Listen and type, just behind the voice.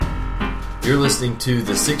You're listening to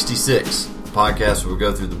the 66 podcast where we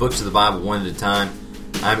go through the books of the Bible one at a time.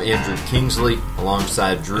 I'm Andrew Kingsley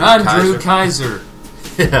alongside Drew Kaiser. I'm Drew Kaiser.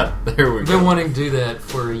 Yeah, there we go. I've been wanting to do that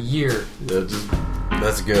for a year. Yeah,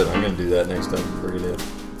 that's good. I'm going to do that next time. Bring it in.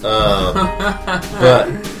 But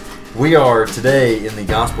we are today in the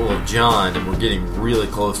Gospel of John, and we're getting really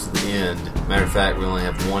close to the end. Matter of fact, we only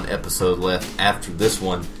have one episode left after this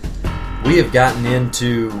one. We have gotten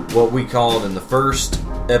into what we called in the first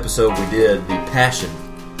episode we did, the Passion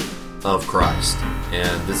of Christ.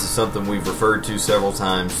 And this is something we've referred to several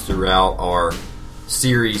times throughout our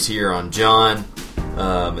series here on John.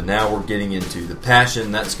 And now we're getting into the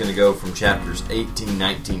Passion. That's going to go from chapters 18,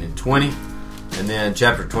 19, and 20. And then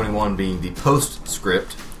chapter 21 being the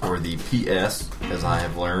postscript, or the PS, as I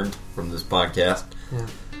have learned from this podcast. Yeah.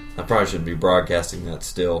 I probably shouldn't be broadcasting that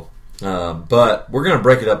still. But we're going to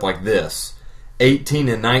break it up like this. 18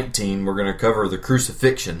 and 19, we're going to cover the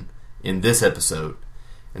crucifixion in this episode.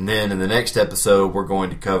 And then in the next episode, we're going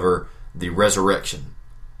to cover the resurrection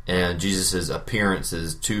and Jesus'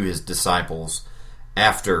 appearances to his disciples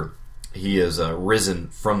after he is risen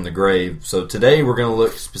from the grave. So today we're going to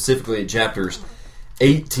look specifically at chapters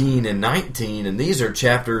 18 and 19, and these are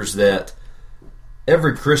chapters that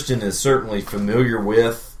every Christian is certainly familiar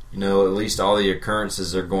with. You know, at least all the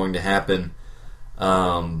occurrences are going to happen.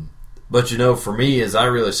 But you know, for me, as I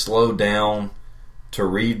really slowed down to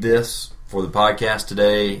read this for the podcast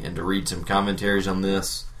today and to read some commentaries on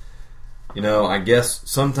this, you know, I guess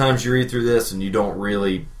sometimes you read through this and you don't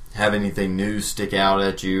really have anything new stick out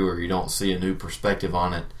at you, or you don't see a new perspective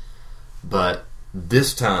on it. But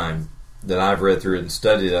this time that I've read through it and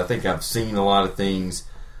studied it, I think I've seen a lot of things,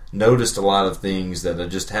 noticed a lot of things that I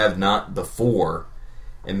just have not before.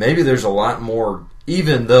 And maybe there's a lot more,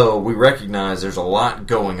 even though we recognize there's a lot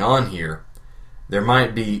going on here, there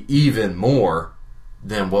might be even more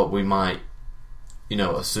than what we might, you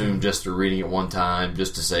know, assume just through reading it one time,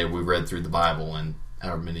 just to say we read through the Bible in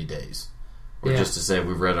however many days. Or just to say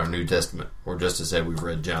we've read our New Testament, or just to say we've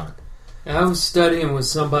read John. I was studying with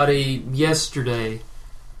somebody yesterday,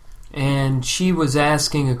 and she was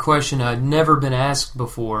asking a question I'd never been asked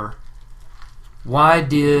before. Why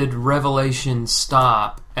did Revelation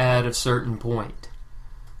stop at a certain point?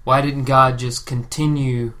 Why didn't God just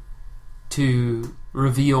continue to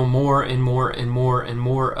reveal more and more and more and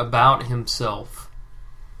more about himself?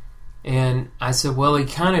 And I said, well, he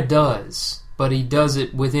kind of does, but he does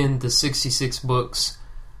it within the 66 books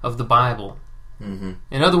of the Bible. Mm-hmm.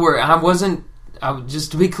 In other words,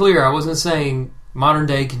 just to be clear, I wasn't saying modern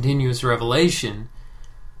day continuous revelation.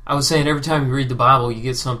 I was saying every time you read the Bible, you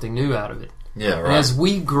get something new out of it. Yeah, right. And as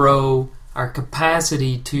we grow, our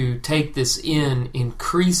capacity to take this in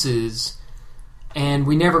increases, and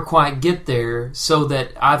we never quite get there, so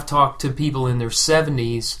that I've talked to people in their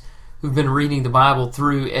 70s who've been reading the Bible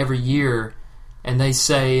through every year, and they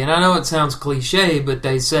say, and I know it sounds cliche, but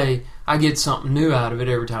they say, I get something new out of it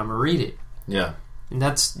every time I read it. Yeah. And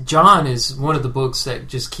John is one of the books that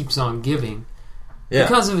just keeps on giving. Yeah.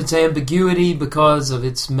 Because of its ambiguity, because of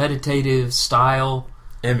its meditative style.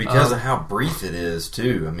 And because of how brief it is,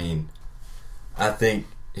 too. I mean, I think,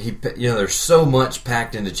 there's so much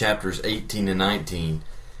packed into chapters 18 and 19.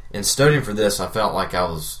 And studying for this, I felt like I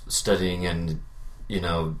was studying, and,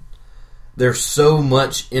 there's so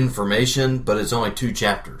much information, but it's only 2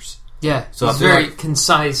 chapters. Yeah, so it's very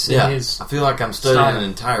concise in his I feel like I'm studying style. An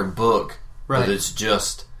entire book, but it's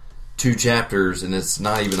just 2 chapters, and it's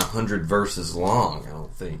not even 100 verses long, I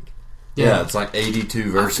don't think. Yeah, it's like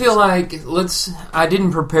 82 verses. I feel like, I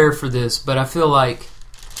didn't prepare for this, but I feel like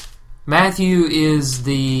Matthew is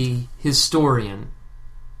the historian.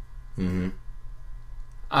 Mm-hmm.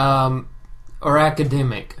 Or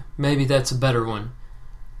academic. Maybe that's a better one.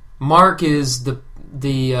 Mark is the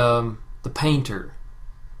painter.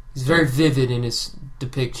 He's very vivid in his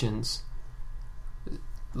depictions.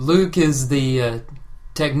 Luke is the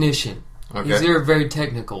technician. Okay. He's very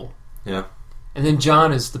technical. Yeah. And then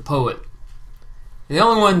John is the poet. And the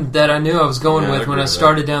only one that I knew I was going with when I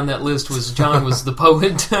started down that list was John was the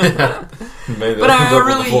poet. But I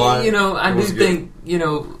really, I do think,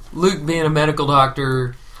 Luke being a medical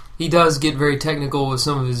doctor, he does get very technical with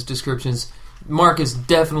some of his descriptions. Mark is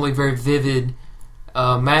definitely very vivid.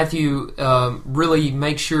 Matthew really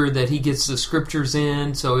makes sure that he gets the scriptures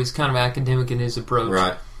in, so he's kind of academic in his approach.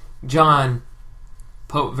 Right. John,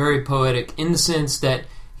 very poetic in the sense that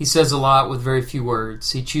he says a lot with very few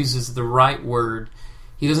words. He chooses the right word.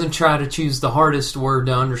 He doesn't try to choose the hardest word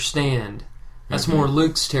to understand. That's more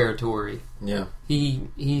Luke's territory. Yeah.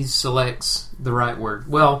 He selects the right word.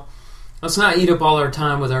 Well, let's not eat up all our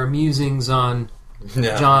time with our musings on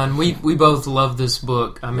Yeah. John. We both love this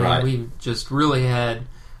book. I mean, Right. we just really had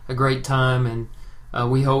a great time, and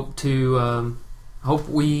we hope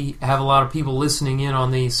we have a lot of people listening in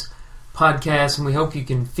on these podcasts, and we hope you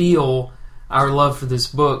can feel our love for this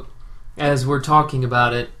book as we're talking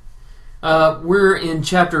about it. We're in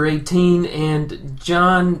chapter 18, and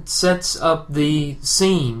John sets up the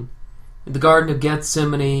scene. In the Garden of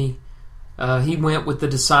Gethsemane, he went with the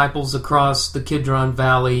disciples across the Kidron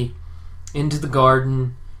Valley into the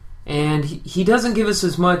garden, and he doesn't give us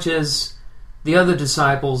as much as the other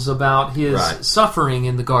disciples about his Right. suffering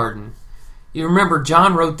in the garden. You remember,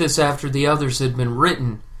 John wrote this after the others had been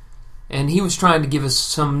written, and he was trying to give us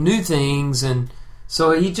some new things, and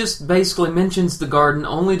so he just basically mentions the garden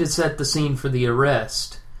only to set the scene for the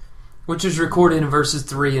arrest, which is recorded in verses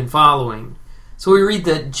 3 and following. So we read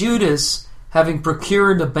that Judas, having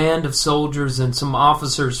procured a band of soldiers and some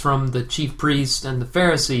officers from the chief priests and the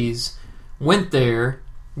Pharisees, went there,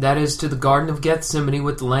 that is, to the Garden of Gethsemane,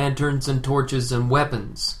 with lanterns and torches and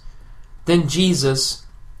weapons. Then Jesus,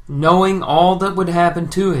 knowing all that would happen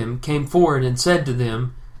to him, came forward and said to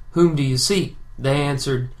them, "Whom do you seek?" They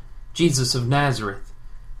answered, "Jesus of Nazareth."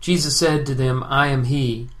 Jesus said to them, "I am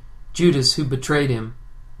he." Judas, who betrayed him,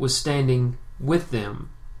 was standing with them.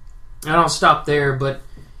 And I'll stop there, but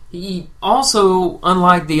he also,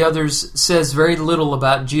 unlike the others, says very little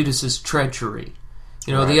about Judas's treachery.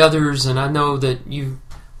 You know, Right. the others, and I know that you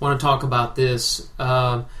want to talk about this,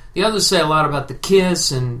 the others say a lot about the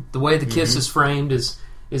kiss, and the way the kiss is framed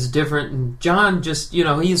is different. And John just,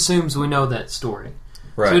 he assumes we know that story.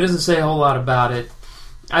 Right. So he doesn't say a whole lot about it.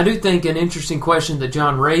 I do think an interesting question that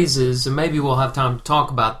John raises, and maybe we'll have time to talk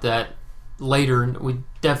about that later, and we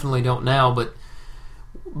definitely don't now, but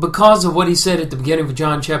because of what he said at the beginning of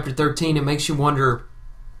John chapter 13, it makes you wonder,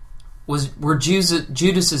 were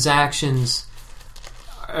Judas's actions,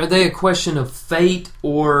 are they a question of fate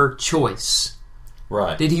or choice?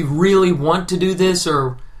 Right. Did he really want to do this,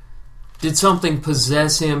 or did something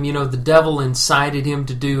possess him? The devil incited him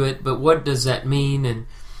to do it, but what does that mean? And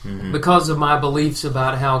because of my beliefs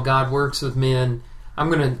about how God works with men, I'm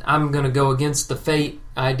gonna go against the fate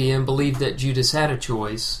idea and believe that Judas had a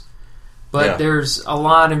choice. But there's a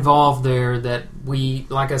lot involved there that we,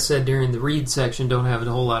 like I said during the read section, don't have a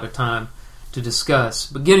whole lot of time to discuss.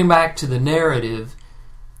 But getting back to the narrative,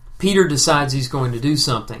 Peter decides he's going to do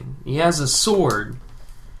something. He has a sword,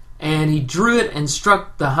 and he drew it and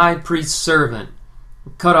struck the high priest's servant,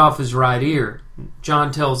 cut off his right ear.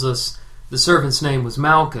 John tells us the servant's name was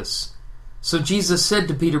Malchus. So Jesus said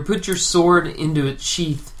to Peter, "Put your sword into its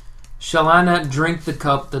sheath. Shall I not drink the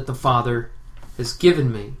cup that the Father has given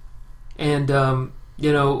me?" And,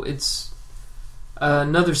 it's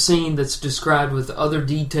another scene that's described with other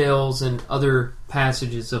details and other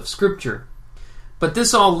passages of Scripture. But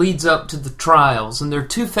this all leads up to the trials, and there are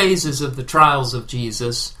two phases of the trials of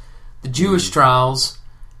Jesus, the Jewish trials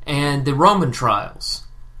and the Roman trials.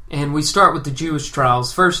 And we start with the Jewish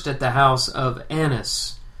trials, first at the house of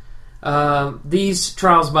Annas. These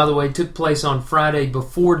trials, by the way, took place on Friday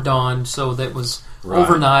before dawn, so that was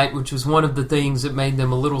overnight, which was one of the things that made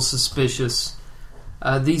them a little suspicious.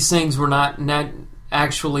 These things were not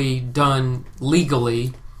actually done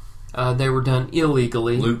legally. They were done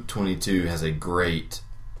illegally. Luke 22 has a great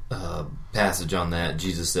passage on that.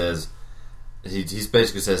 Jesus says, he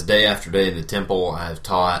basically says, "Day after day in the temple I have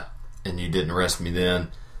taught, and you didn't arrest me then,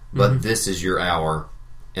 but this is your hour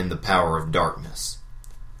and the power of darkness."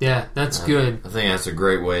 Yeah, that's good. I think that's a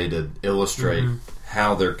great way to illustrate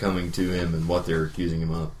how they're coming to him and what they're accusing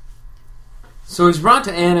him of. So he's brought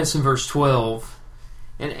to Annas in verse 12,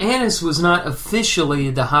 and Annas was not officially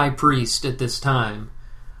the high priest at this time,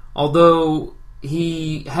 although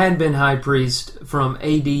he had been high priest from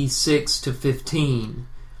AD 6 to 15.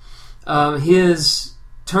 His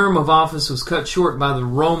term of office was cut short by the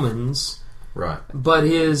Romans, Right. but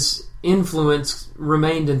his influence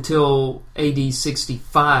remained until AD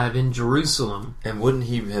 65 in Jerusalem. And wouldn't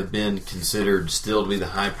he have been considered still to be the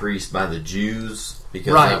high priest by the Jews?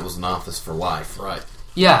 Because Right. that was an office for life, right?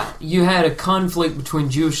 Yeah, you had a conflict between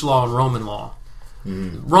Jewish law and Roman law.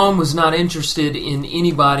 Rome was not interested in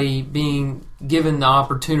anybody being given the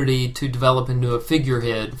opportunity to develop into a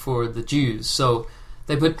figurehead for the Jews. So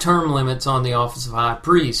they put term limits on the office of high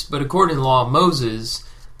priest. But according to the law of Moses,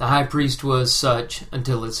 the high priest was such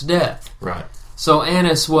until his death. Right. So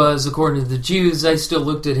Annas was, according to the Jews, they still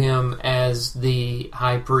looked at him as the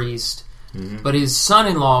high priest. But his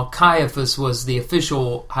son-in-law, Caiaphas, was the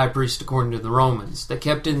official high priest according to the Romans. They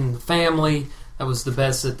kept it in the family. That was the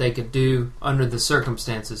best that they could do under the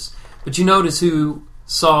circumstances. But you notice who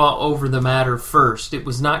saw over the matter first. It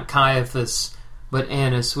was not Caiaphas but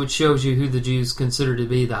Annas, which shows you who the Jews consider to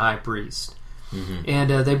be the high priest. Mm-hmm.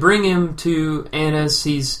 And they bring him to Annas.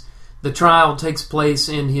 The trial takes place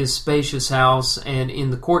in his spacious house and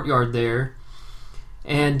in the courtyard there.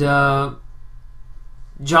 And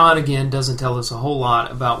John, again, doesn't tell us a whole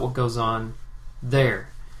lot about what goes on there.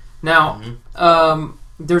 Now,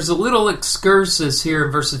 there's a little excursus here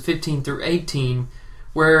in verses 15 through 18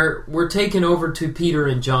 where we're taken over to Peter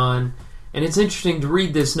and John. And it's interesting to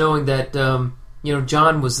read this knowing that,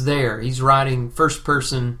 John was there. He's writing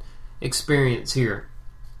first-person experience here.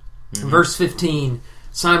 Mm-hmm. Verse 15,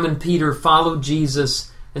 Simon Peter followed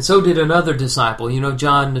Jesus, and so did another disciple.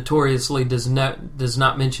 John notoriously does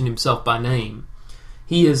not mention himself by name.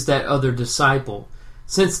 He is that other disciple.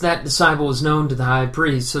 Since that disciple was known to the high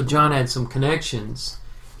priest, so John had some connections.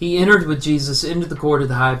 He entered with Jesus into the court of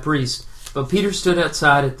the high priest, but Peter stood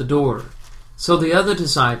outside at the door. So the other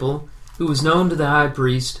disciple, who was known to the high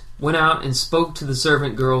priest, went out and spoke to the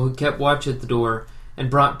servant girl who kept watch at the door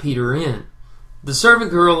and brought Peter in. The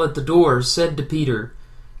servant girl at the door said to Peter,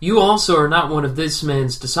 "You also are not one of this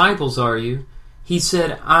man's disciples, are you?" He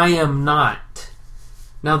said, "I am not."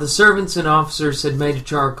 Now the servants and officers had made a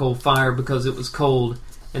charcoal fire because it was cold,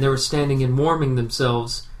 and they were standing and warming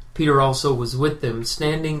themselves. Peter also was with them,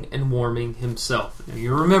 standing and warming himself. Now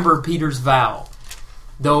you remember Peter's vow.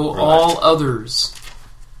 Though all others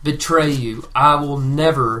betray you, I will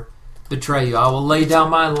never betray you. I will lay down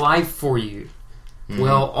my life for you. Mm-hmm.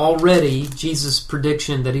 Well, already Jesus'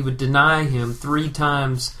 prediction that he would deny him 3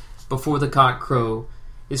 times before the cock crow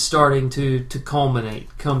is starting to culminate,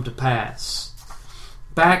 come to pass.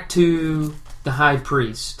 Back to the high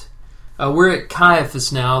priest. We're at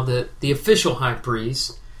Caiaphas now, the official high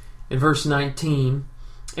priest, in verse 19.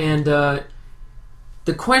 And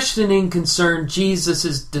the questioning concerned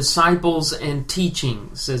Jesus' disciples and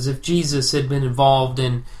teachings, as if Jesus had been involved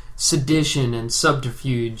in sedition and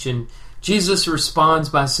subterfuge. And Jesus responds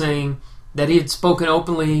by saying that he had spoken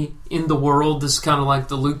openly in the world. This is kind of like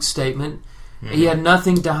the Luke statement. Mm-hmm. He had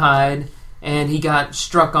nothing to hide, and he got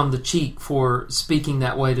struck on the cheek for speaking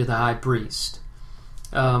that way to the high priest.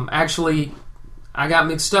 Actually, I got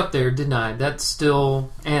mixed up there, didn't I? That's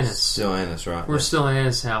still Annas. Still Annas, right? We're still in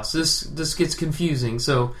Annas' house. This gets confusing.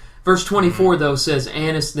 So, verse 24, though, says,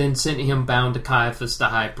 Annas then sent him bound to Caiaphas, the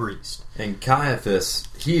high priest. And Caiaphas,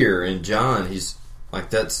 here in John, he's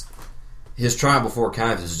like, that's his trial before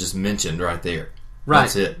Caiaphas is just mentioned right there. Right.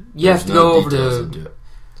 That's it. You have to go over into to... it.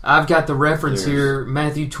 I've got the reference here,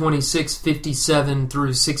 Matthew 26, 57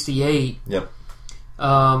 through 68. Yep.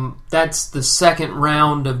 That's the second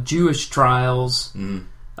round of Jewish trials.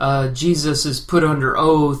 Mm-hmm. Jesus is put under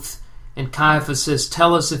oath, and Caiaphas says,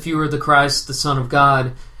 "Tell us if you are the Christ, the Son of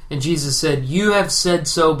God." And Jesus said, "You have said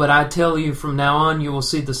so, but I tell you, from now on you will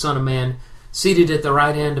see the Son of Man seated at the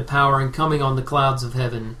right hand of power and coming on the clouds of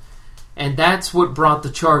heaven." And that's what brought the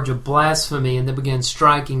charge of blasphemy, and they began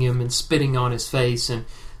striking him and spitting on his face. And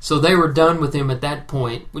so they were done with him at that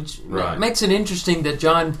point, which makes it interesting that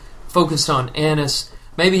John focused on Annas.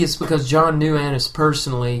 Maybe it's because John knew Annas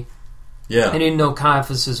personally. Yeah. And he didn't know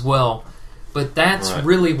Caiaphas as well. But that's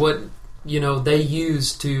really what, they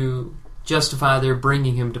used to justify their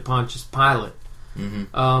bringing him to Pontius Pilate.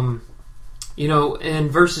 Mm-hmm. In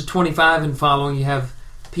verses 25 and following, you have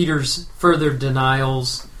Peter's further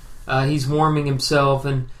denials. He's warming himself,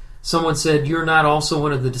 and someone said, "You're not also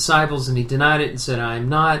one of the disciples," and he denied it and said, "I am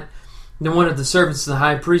not." Then one of the servants of the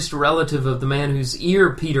high priest, a relative of the man whose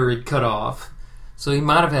ear Peter had cut off, so he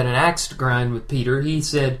might have had an axe to grind with Peter, he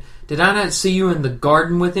said, "Did I not see you in the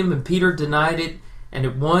garden with him?" And Peter denied it, and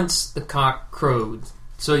at once the cock crowed.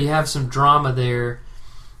 So you have some drama there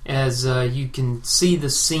as you can see the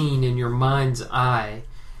scene in your mind's eye.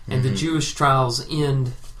 And the Jewish trials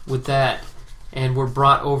end with that, and we're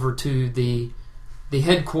brought over to the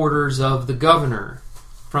headquarters of the governor,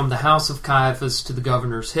 from the house of Caiaphas to the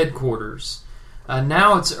governor's headquarters.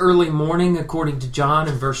 Now it's early morning, according to John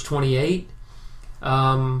in verse 28.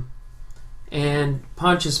 And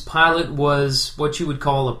Pontius Pilate was what you would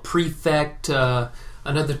call a prefect.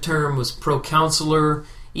 Another term was proconsular.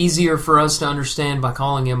 Easier for us to understand by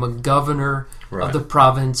calling him a governor of the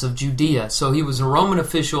province of Judea. So he was a Roman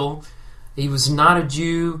official. He was not a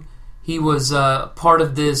Jew. He was part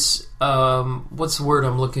of this, what's the word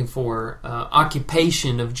I'm looking for?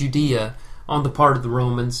 Occupation of Judea on the part of the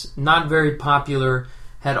Romans. Not very popular.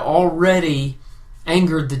 Had already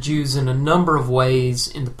angered the Jews in a number of ways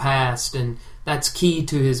in the past, and that's key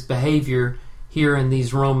to his behavior here in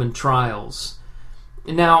these Roman trials.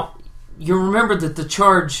 Now, you remember that the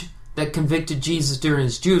charge that convicted Jesus during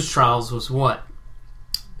his Jewish trials was what?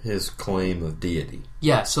 his claim of deity.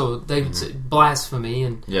 Yeah, so they would say blasphemy,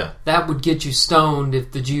 and that would get you stoned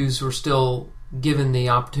if the Jews were still given the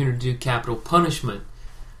opportunity to do capital punishment.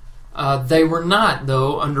 They were not,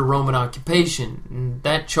 though, under Roman occupation. And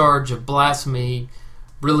that charge of blasphemy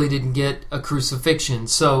really didn't get a crucifixion.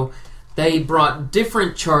 So they brought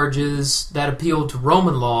different charges that appealed to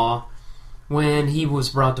Roman law when he was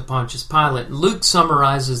brought to Pontius Pilate. Luke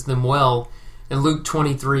summarizes them well in Luke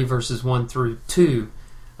 23, verses 1 through 2.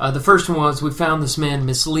 The first one was, we found this man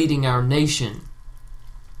misleading our nation.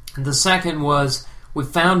 And the second was, we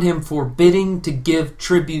found him forbidding to give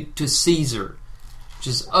tribute to Caesar, which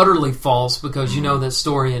is utterly false, because you know that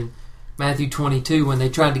story in Matthew 22 when they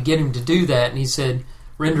tried to get him to do that, and he said,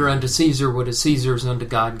 render unto Caesar what is Caesar's, unto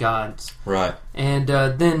God God's. Right. And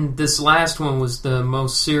then this last one was the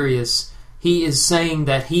most serious. He is saying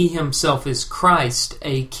that he himself is Christ,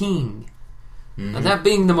 a king. Now, that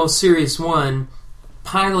being the most serious one,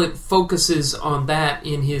 Pilate focuses on that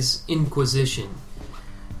in his inquisition.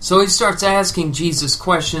 So he starts asking Jesus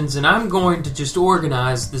questions, and I'm going to just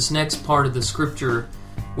organize this next part of the scripture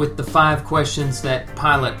with the 5 questions that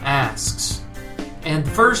Pilate asks. And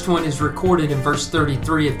the first one is recorded in verse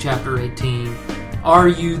 33 of chapter 18. Are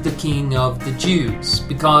you the king of the Jews?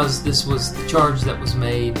 Because this was the charge that was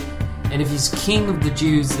made. And if he's king of the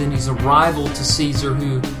Jews, then he's a rival to Caesar,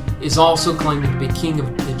 who is also claiming to be king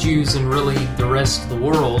of the Jews and really the rest of the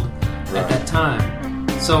world at that time.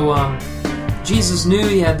 So Jesus knew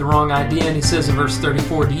he had the wrong idea, and he says in verse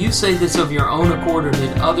 34, do you say this of your own accord, or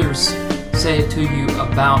did others say it to you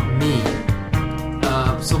about me?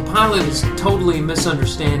 So Pilate is totally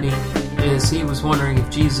misunderstanding, as he was wondering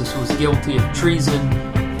if Jesus was guilty of treason.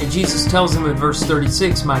 And Jesus tells him in verse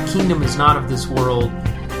 36, my kingdom is not of this world.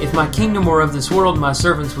 If my kingdom were of this world, my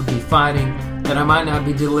servants would be fighting, that I might not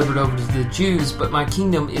be delivered over to the Jews, but my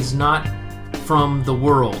kingdom is not from the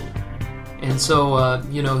world. And so,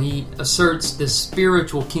 he asserts this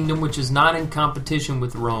spiritual kingdom, which is not in competition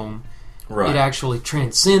with Rome. Right. It actually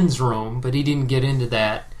transcends Rome, but he didn't get into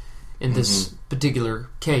that in this particular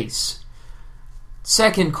case.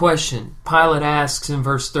 Second question, Pilate asks in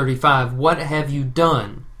verse 35, what have you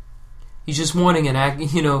done? He's just wanting an act,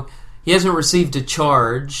 he hasn't received a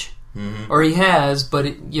charge, or he has, but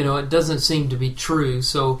it doesn't seem to be true.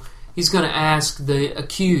 So he's going to ask the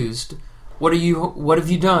accused, what have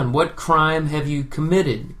you done? What crime have you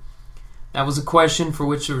committed? That was a question for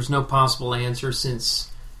which there was no possible answer, since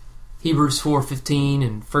Hebrews 4:15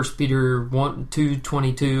 and 1 Peter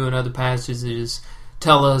 2:22 and other passages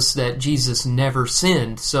tell us that Jesus never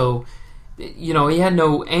sinned. So, he had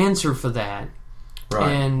no answer for that. Right.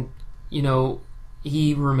 And,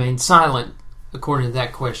 he remained silent according to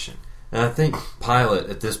that question. And I think Pilate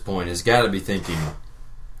at this point has got to be thinking,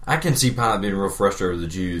 I can see Pilate being real frustrated with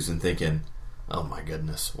the Jews and thinking, oh my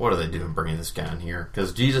goodness, what are they doing bringing this guy in here?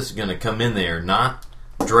 Because Jesus is going to come in there not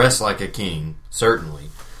dressed like a king, certainly.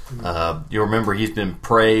 You'll remember he's been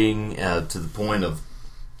praying to the point of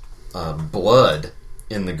blood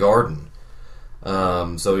in the garden.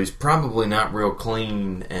 So he's probably not real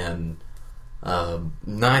clean and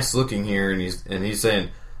nice looking here, and he's saying,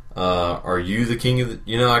 are you the king of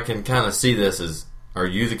the... I can kind of see this as, are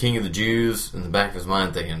you the king of the Jews? In the back of his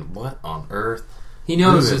mind thinking, what on earth? He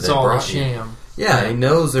knows it's all a sham. Yeah, he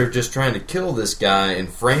knows they're just trying to kill this guy and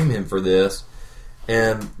frame him for this.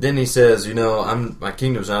 And then he says, my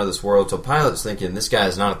kingdom's not of this world. So Pilate's thinking, this guy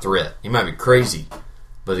is not a threat. He might be crazy,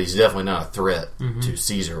 but he's definitely not a threat to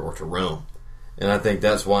Caesar or to Rome. And I think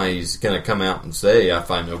that's why he's going to come out and say, I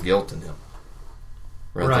find no guilt in him.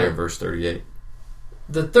 Right there in verse 38.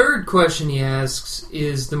 The third question he asks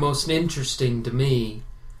is the most interesting to me.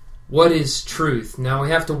 What is truth? Now we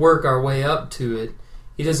have to work our way up to it.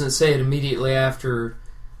 He doesn't say it immediately after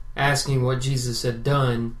asking what Jesus had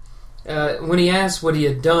done. When he asked what he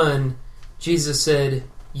had done, Jesus said,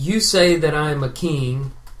 you say that I am a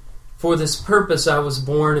king. For this purpose I was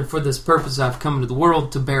born, and for this purpose I've come into the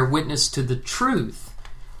world, to bear witness to the truth.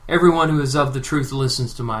 Everyone who is of the truth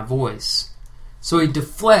listens to my voice. So he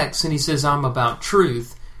deflects and he says, I'm about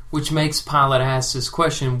truth, which makes Pilate ask this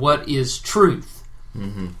question, what is truth?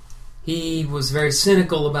 He was very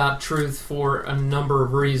cynical about truth for a number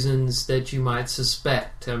of reasons that you might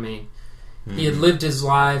suspect. I mean, he had lived his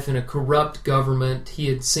life in a corrupt government. He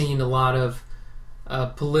had seen a lot of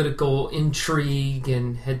political intrigue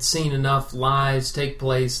and had seen enough lies take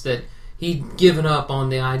place that he'd given up on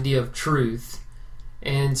the idea of truth.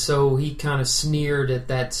 And so he kind of sneered at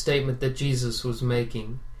that statement that Jesus was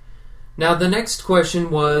making. Now the next question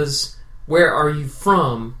was, where are you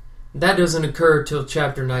from? That doesn't occur till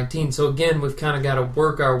chapter 19. So again, we've kind of got to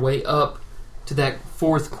work our way up to that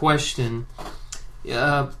fourth question.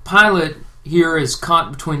 Pilate here is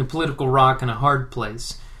caught between a political rock and a hard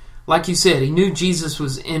place. Like you said, he knew Jesus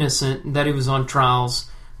was innocent and that he was on trials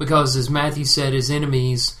because, as Matthew said, his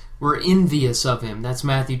enemies were envious of him. That's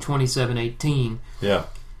Matthew 27:18. Yeah.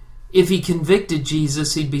 If he convicted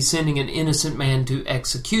Jesus, he'd be sending an innocent man to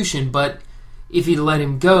execution, but if he let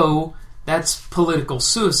him go, that's political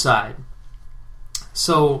suicide.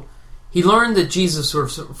 So he learned that Jesus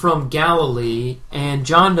was from Galilee, and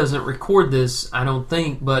John doesn't record this, I don't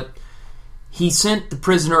think, but he sent the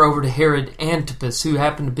prisoner over to Herod Antipas, who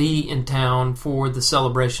happened to be in town for the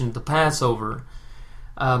celebration of the Passover.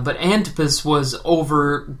 But Antipas was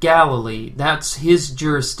over Galilee. That's his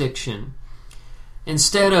jurisdiction.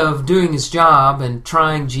 Instead of doing his job and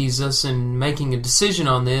trying Jesus and making a decision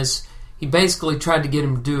on this, he basically tried to get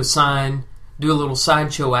him to do a little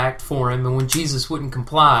sideshow act for him, and when Jesus wouldn't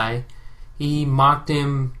comply, he mocked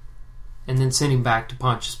him and then sent him back to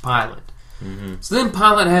Pontius Pilate. Mm-hmm. So then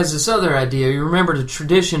Pilate has this other idea. You remember the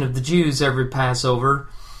tradition of the Jews every Passover.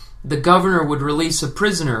 The governor would release a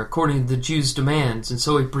prisoner according to the Jews' demands, and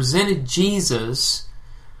so he presented Jesus,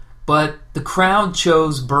 but the crowd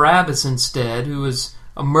chose Barabbas instead, who was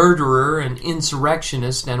a murderer, an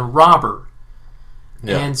insurrectionist, and a robber.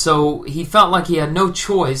 Yeah. And so he felt like he had no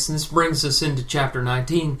choice, and this brings us into chapter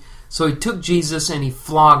 19. So he took Jesus and he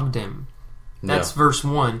flogged him. That's verse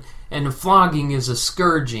 1. And the flogging is a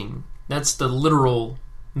scourging. That's the literal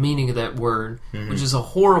meaning of that word, which is a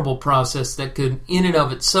horrible process that could in and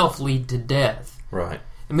of itself lead to death. Right.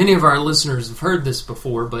 And many of our listeners have heard this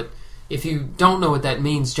before, but if you don't know what that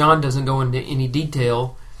means, John doesn't go into any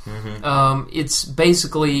detail. It's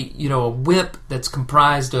basically, a whip that's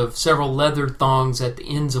comprised of several leather thongs at the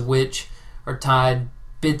ends of which are tied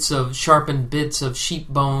sharpened bits of sheep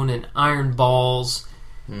bone and iron balls,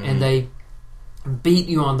 and they beat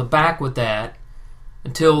you on the back with that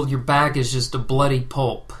until your back is just a bloody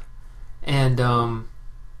pulp. And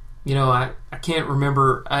I can't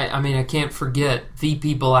remember. I can't forget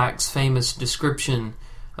V.P. Black's famous description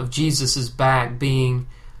of Jesus' back being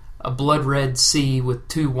a blood-red sea with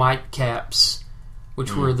two white caps,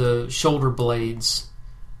 which were the shoulder blades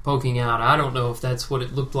poking out. I don't know if that's what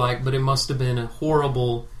it looked like, but it must have been a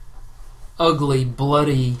horrible, ugly,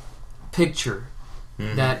 bloody picture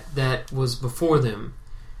that was before them.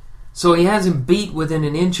 So he has him beat within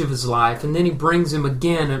an inch of his life, and then he brings him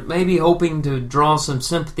again, maybe hoping to draw some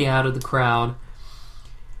sympathy out of the crowd.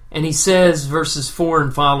 And he says, verses 4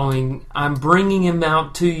 and following, "I'm bringing him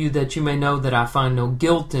out to you that you may know that I find no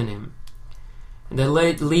guilt in him." And they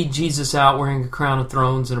lead Jesus out wearing a crown of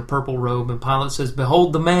thorns and a purple robe, and Pilate says,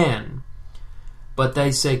 "Behold the man." But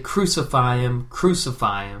they say, "Crucify him,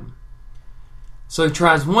 crucify him." So he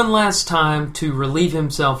tries one last time to relieve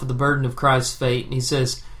himself of the burden of Christ's fate, and he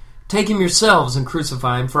says, "Take him yourselves and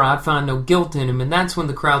crucify him, for I find no guilt in him." And that's when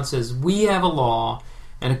the crowd says, "We have a law,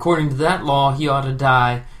 and according to that law he ought to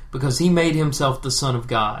die, because he made himself the Son of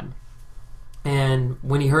God." And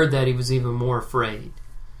when he heard that, he was even more afraid.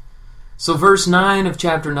 So verse 9 of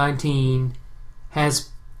chapter 19 has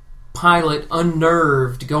Pilate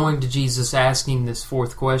unnerved going to Jesus asking this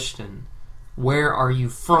fourth question, "Where are you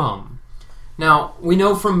from?" Now, we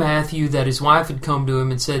know from Matthew that his wife had come to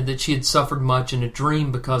him and said that she had suffered much in a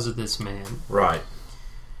dream because of this man. Right.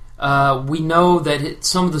 We know that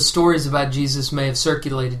some of the stories about Jesus may have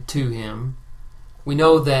circulated to him. We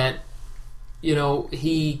know that,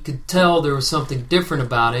 he could tell there was something different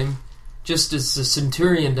about him, just as the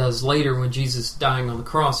centurion does later when Jesus is dying on the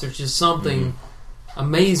cross. There's just something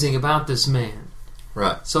amazing about this man.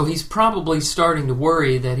 Right. So he's probably starting to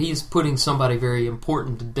worry that he's putting somebody very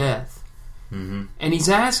important to death. And he's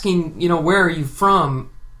asking, where are you from?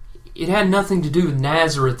 It had nothing to do with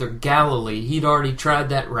Nazareth or Galilee. He'd already tried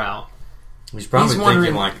that route. He's probably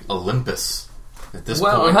thinking like Olympus at this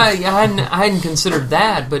point. Well, I hadn't considered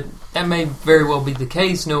that, but that may very well be the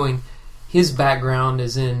case, knowing his background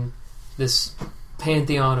is in this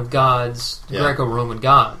pantheon of gods, Greco-Roman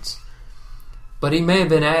gods. But he may have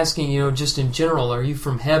been asking, just in general, are you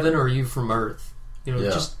from heaven or are you from earth?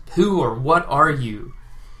 Just who or what are you?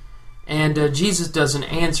 And Jesus doesn't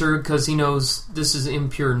answer because he knows this is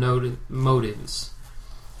impure motives.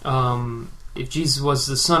 If Jesus was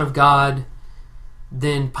the Son of God,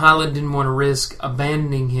 then Pilate didn't want to risk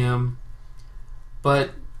abandoning him,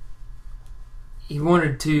 but he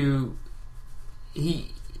wanted to...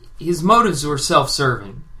 His motives were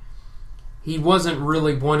self-serving. He wasn't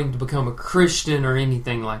really wanting to become a Christian or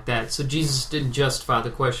anything like that, so Jesus didn't justify the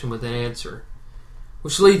question with an answer.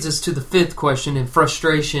 Which leads us to the fifth question. In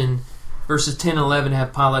frustration, verses 10 and 11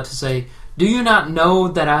 have Pilate to say, "Do you not know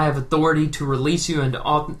that I have authority to release you and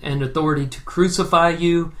authority to crucify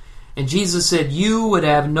you?" And Jesus said, "You would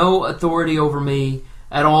have no authority over me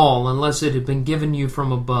at all unless it had been given you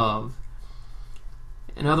from above."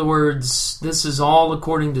 In other words, this is all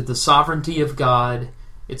according to the sovereignty of God.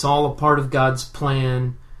 It's all a part of God's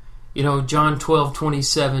plan. You know, John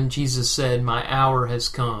 12:27, Jesus said, "My hour has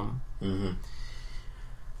come." Mm-hmm.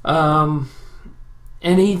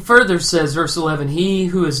 And he further says, verse 11, "He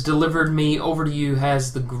who has delivered me over to you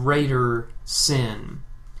has the greater sin."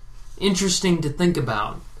 Interesting to think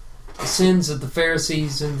about. The sins of the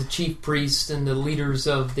Pharisees and the chief priests and the leaders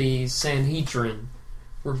of the Sanhedrin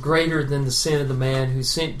were greater than the sin of the man who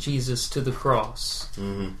sent Jesus to the cross.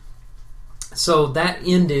 Mm-hmm. So that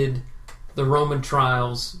ended the Roman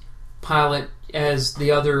trials. Pilate, as the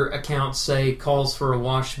other accounts say, calls for a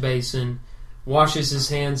wash basin, washes his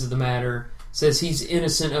hands of the matter, says he's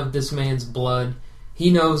innocent of this man's blood. He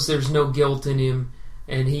knows there's no guilt in him,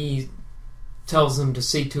 and he tells them to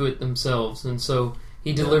see to it themselves. And so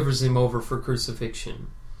he delivers him over for crucifixion.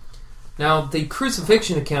 Now, the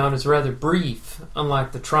crucifixion account is rather brief,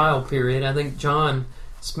 unlike the trial period. I think John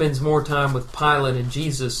spends more time with Pilate and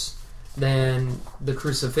Jesus than the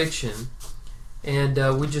crucifixion.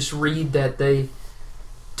 And we just read that they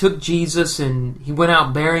took Jesus and he went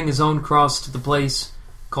out bearing his own cross to the place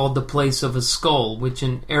called the place of a skull, which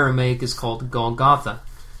in Aramaic is called Golgotha.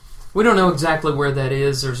 We don't know exactly where that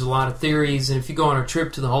is. There's a lot of theories, and if you go on a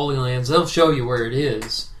trip to the Holy Lands, they'll show you where it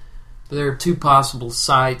is. But there are two possible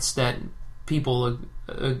sites that people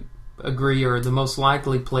agree are the most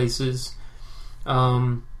likely places.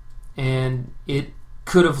 And it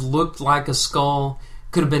could have looked like a skull,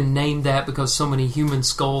 could have been named that because so many human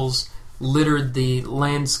skulls littered the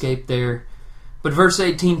landscape there. But verse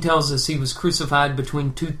 18 tells us he was crucified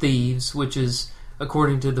between two thieves, which is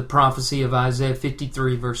according to the prophecy of Isaiah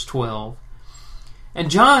 53, verse 12.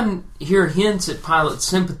 And John here hints at Pilate's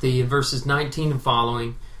sympathy in verses 19 and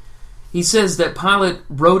following. He says that Pilate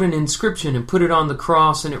wrote an inscription and put it on the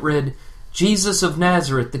cross, and it read, "Jesus of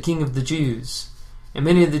Nazareth, the King of the Jews." And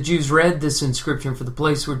many of the Jews read this inscription, for the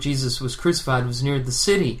place where Jesus was crucified was near the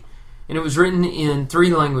city. And it was written in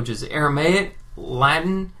three languages: Aramaic,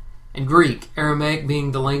 Latin, and Greek. Aramaic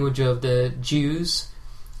being the language of the Jews,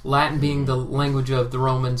 Latin being the language of the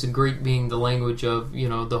Romans, and Greek being the language of,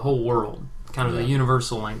 the whole world, kind of the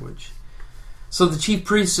universal language. So the chief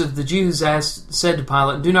priests of the Jews said to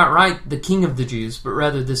Pilate, "Do not write the King of the Jews, but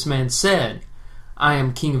rather this man said, 'I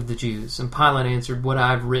am King of the Jews.'" And Pilate answered, "What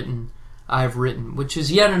I have written, which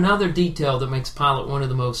is yet another detail that makes Pilate one of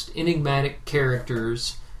the most enigmatic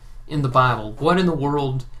characters in the Bible. What in the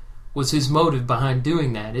world was his motive behind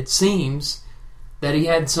doing that? It seems that he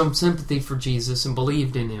had some sympathy for Jesus and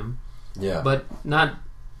believed in him, but not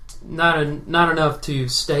enough to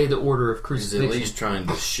stay the order of crucifixion. He's at least trying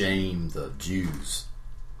to shame the Jews,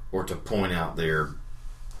 or to point out their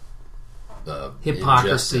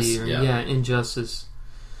hypocrisy injustice.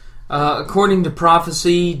 According to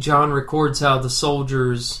prophecy, John records how the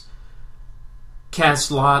soldiers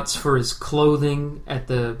cast lots for his clothing at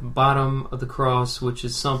the bottom of the cross, which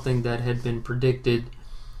is something that had been predicted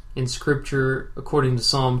in Scripture, according to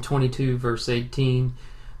Psalm 22, verse 18.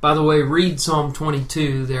 By the way, read Psalm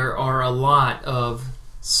 22. There are a lot of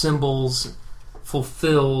symbols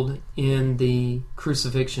fulfilled in the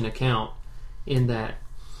crucifixion account in that.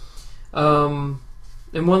 And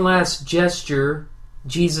one last gesture,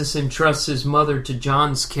 Jesus entrusts his mother to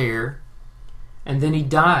John's care, and then he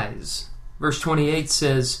dies. Verse 28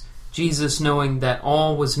 says, "Jesus, knowing that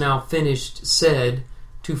all was now finished, said,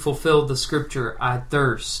 to fulfill the Scripture, 'I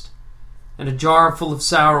thirst.' And a jar full of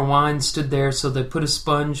sour wine stood there, so they put a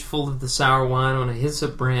sponge full of the sour wine on a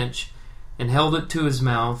hyssop branch and held it to his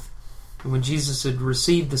mouth. And when Jesus had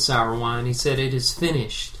received the sour wine, he said, 'It is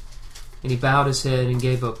finished.' And he bowed his head and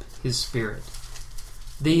gave up his spirit."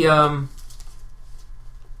 The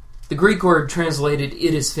Greek word translated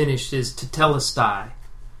 "it is finished" is tetelestai,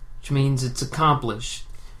 which means it's accomplished.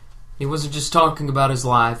 He wasn't just talking about his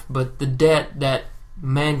life, but the debt that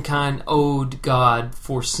mankind owed God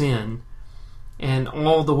for sin, and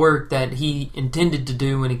all the work that he intended to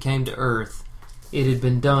do when he came to earth, it had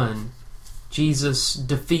been done. Jesus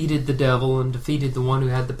defeated the devil and defeated the one who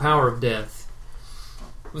had the power of death.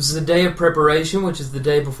 It was the day of preparation, which is the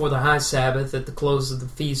day before the high Sabbath, at the close of the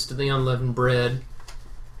feast of the unleavened bread.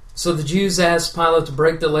 So the Jews asked Pilate to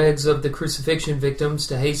break the legs of the crucifixion victims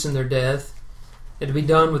to hasten their death, and to be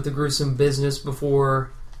done with the gruesome business before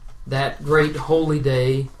that great holy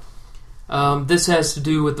day. This has to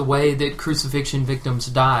do with the way that crucifixion victims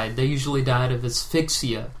died. They usually died of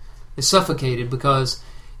asphyxia. They suffocated because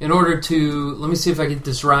in order to, let me see if I get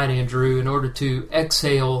this right, Andrew, in order to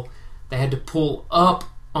exhale, they had to pull up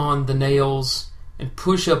on the nails and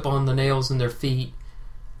push up on the nails in their feet.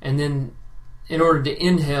 And then in order to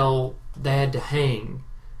inhale, they had to hang.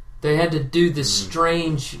 They had to do this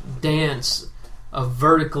strange dance of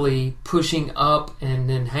vertically pushing up and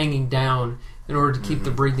then hanging down in order to keep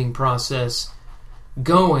the breathing process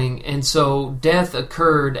going. And so death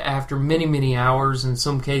occurred after many, many hours, in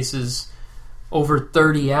some cases over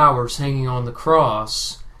 30 hours hanging on the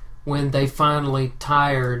cross, when they finally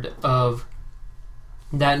tired of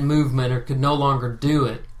that movement or could no longer do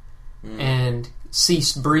it and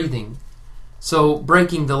ceased breathing. So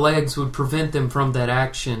breaking the legs would prevent them from that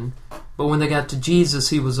action. But when they got to Jesus,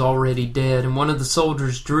 he was already dead, and one of the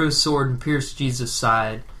soldiers drew a sword and pierced Jesus'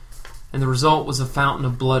 side, and the result was a fountain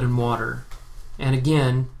of blood and water. And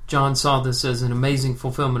again, John saw this as an amazing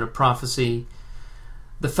fulfillment of prophecy.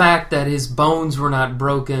 The fact that his bones were not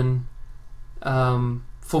broken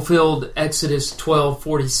fulfilled Exodus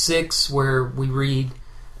 12:46, where we read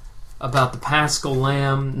about the Paschal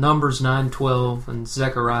Lamb, Numbers 9:12, and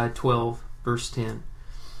Zechariah 12, verse 10.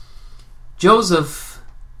 Joseph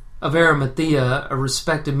of Arimathea, a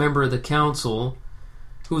respected member of the council,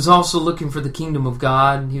 who was also looking for the kingdom of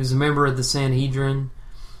God, he was a member of the Sanhedrin,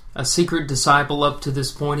 a secret disciple up to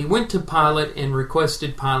this point. He went to Pilate and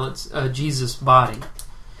requested Jesus' body.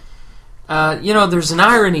 There's an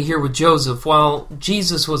irony here with Joseph. While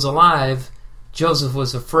Jesus was alive, Joseph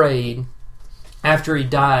was afraid. After he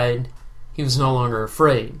died, he was no longer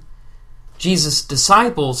afraid. Jesus'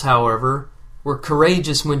 disciples, however, were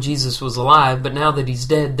courageous when Jesus was alive, but now that he's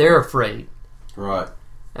dead, they're afraid. Right.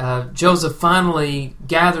 Joseph finally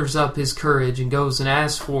gathers up his courage and goes and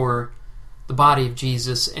asks for the body of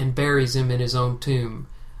Jesus and buries him in his own tomb.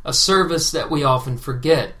 A service that we often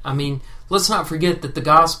forget. I mean, let's not forget that the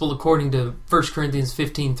gospel, according to 1 Corinthians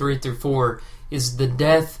 15:3-4, is the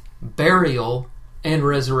death, burial, and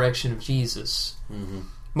resurrection of Jesus. Mm-hmm.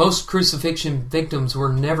 Most crucifixion victims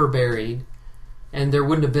were never buried, and there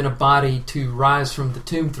wouldn't have been a body to rise from the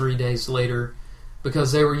tomb 3 days later,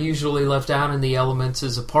 because they were usually left out in the elements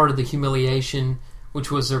as a part of the humiliation,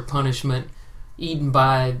 which was their punishment, eaten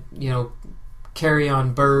by,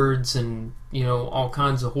 carrion birds, and, all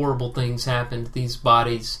kinds of horrible things happened to these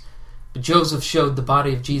bodies. But Joseph showed the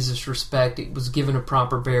body of Jesus respect. It was given a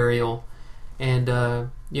proper burial,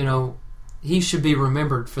 and, he should be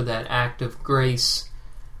remembered for that act of grace,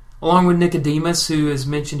 along with Nicodemus, who is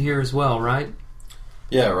mentioned here as well, right?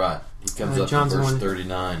 Yeah, right. He comes up in verse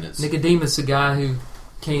 39. Nicodemus, a guy who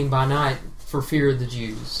came by night for fear of the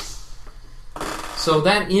Jews. So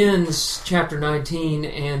that ends chapter 19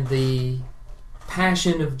 and the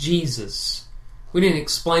Passion of Jesus. We didn't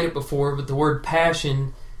explain it before, but the word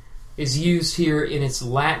passion is used here in its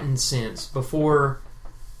Latin sense. Before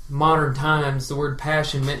modern times, the word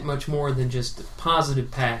passion meant much more than just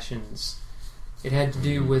positive passions. It had to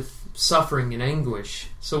do with suffering and anguish.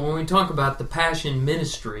 So when we talk about the Passion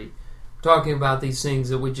Ministry, we're talking about these things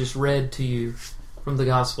that we just read to you from the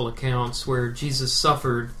Gospel accounts, where Jesus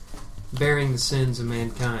suffered, bearing the sins of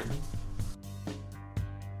mankind.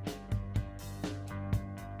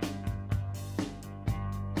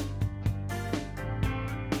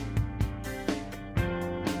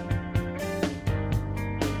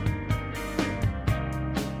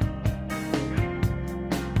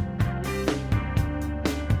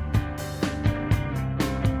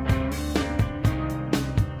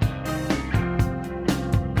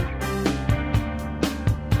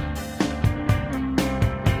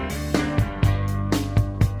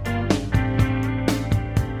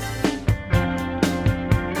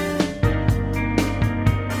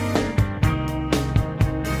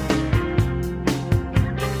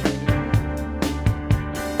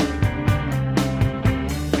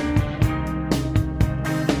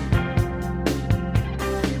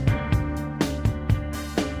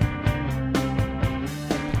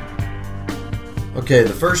 Okay,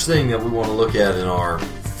 the first thing that we want to look at in our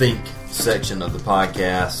Think section of the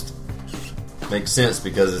podcast makes sense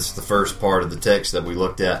because it's the first part of the text that we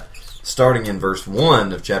looked at. Starting in verse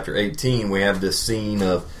 1 of chapter 18, we have this scene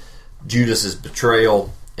of Judas's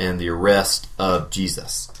betrayal and the arrest of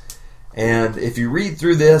Jesus. And if you read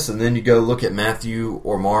through this and then you go look at Matthew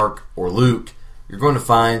or Mark or Luke, you're going to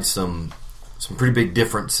find some pretty big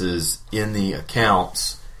differences in the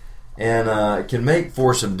accounts. And it can make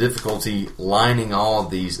for some difficulty lining all of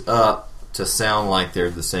these up to sound like they're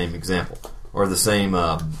the same example or the same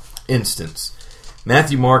instance.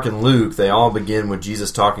 Matthew, Mark, and Luke, they all begin with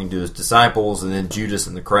Jesus talking to his disciples, and then Judas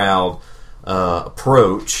and the crowd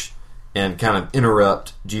approach and kind of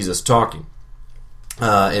interrupt Jesus talking.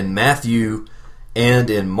 In Matthew and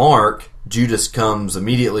in Mark, Judas comes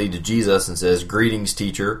immediately to Jesus and says, "Greetings,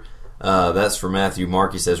 teacher." That's for Matthew.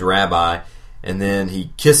 Mark, he says, "Rabbi." and then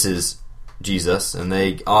he kisses Jesus, and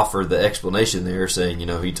they offer the explanation there, saying,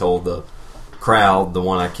 he told the crowd, the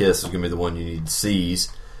one I kiss is going to be the one you need to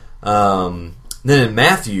seize. Then in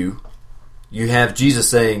Matthew, you have Jesus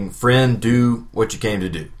saying, "Friend, do what you came to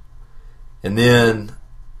do." And then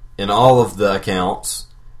in all of the accounts,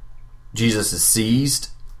 Jesus is seized.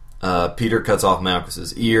 Peter cuts off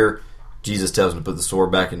Malchus's ear. Jesus tells him to put the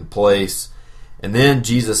sword back in place. And then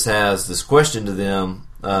Jesus has this question to them.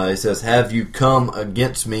 He says, "Have you come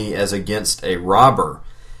against me as against a robber?"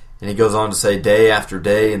 And he goes on to say, "Day after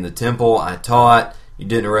day in the temple I taught. You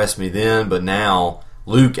didn't arrest me then, but now,"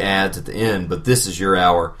 Luke adds at the end, "but this is your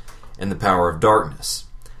hour and the power of darkness."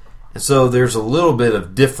 And so there's a little bit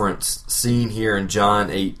of difference seen here in John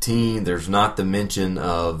 18. There's not the mention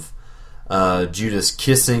of Judas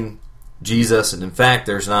kissing Jesus. And in fact,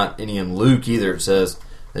 there's not any in Luke either. It says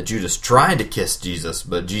that Judas tried to kiss Jesus,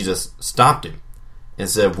 but Jesus stopped him and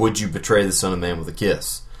said, "Would you betray the Son of Man with a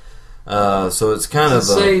kiss?" So it's kind of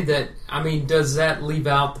say that. I mean, does that leave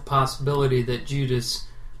out the possibility that Judas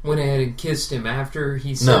went ahead and kissed him after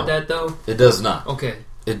he said that, though? It does not. Okay.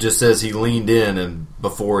 It just says he leaned in, and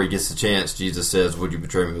before he gets the chance, Jesus says, "Would you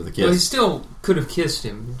betray me with a kiss?" Well, he still could have kissed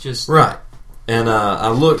him. Just right. And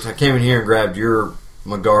I came in here and grabbed your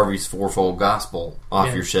McGarvey's Fourfold Gospel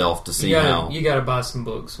off your shelf to see how... You got to buy some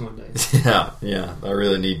books one day. Yeah, I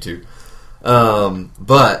really need to.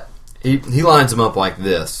 But he lines them up like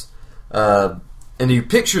this. And you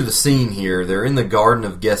picture the scene here. They're in the Garden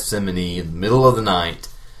of Gethsemane in the middle of the night.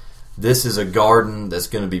 This is a garden that's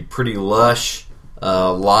going to be pretty lush.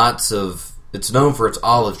 It's known for its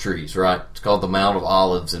olive trees, right? It's called the Mount of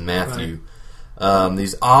Olives in Matthew. Right.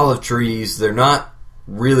 These olive trees, they're not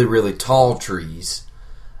really, really tall trees,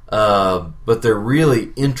 but they're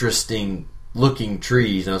really interesting looking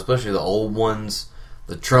trees, especially the old ones.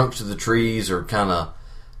 The trunks of the trees are kind of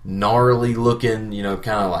gnarly looking, kind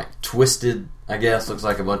of like twisted, I guess. Looks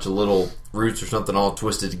like a bunch of little roots or something all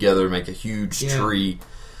twisted together to make a huge tree.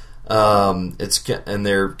 And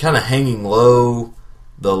they're kind of hanging low.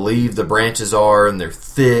 The branches are, and they're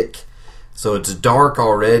thick. So it's dark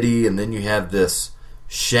already, and then you have this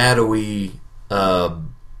shadowy, the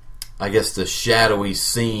shadowy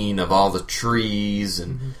scene of all the trees,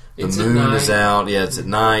 and the moon is out. Yeah, it's at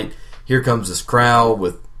night. Here comes this crowd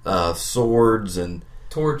with swords and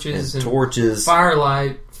torches.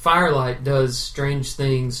 Firelight does strange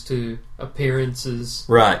things to appearances.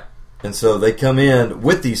 Right. And so they come in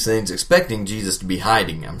with these things expecting Jesus to be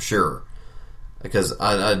hiding, I'm sure. Because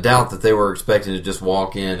I doubt that they were expecting to just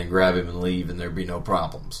walk in and grab him and leave and there'd be no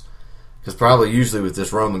problems. Because probably usually with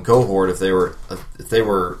this Roman cohort, if they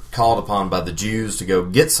were called upon by the Jews to go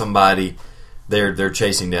get somebody, they're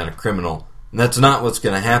chasing down a criminal. And that's not what's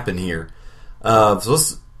going to happen here. I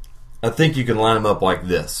think you can line them up like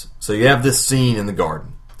this. So you have this scene in the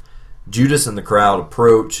garden. Judas and the crowd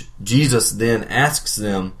approach. Jesus then asks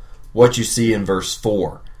them what you see in verse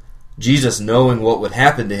 4. Jesus, knowing what would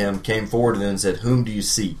happen to him, came forward to them and said, "Whom do you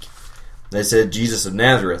seek?" They said, "Jesus of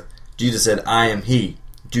Nazareth." Jesus said, "I am he."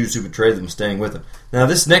 Judas, who betrayed them, was standing with him. Now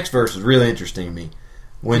this next verse is really interesting to me.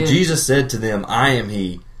 When Jesus said to them, "I am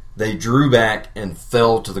he," they drew back and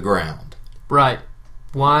fell to the ground. Right.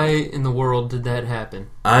 Why in the world did that happen?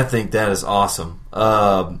 I think that is awesome.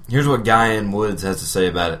 Here's what Guy N. Woods has to say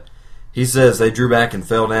about it. He says they drew back and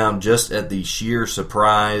fell down just at the sheer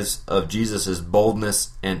surprise of Jesus' boldness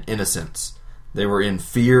and innocence. They were in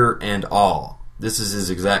fear and awe. This is his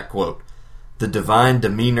exact quote. The divine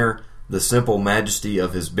demeanor, the simple majesty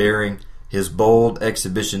of his bearing, his bold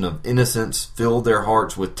exhibition of innocence filled their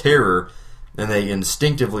hearts with terror, and they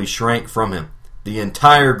instinctively shrank from him. The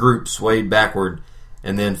entire group swayed backward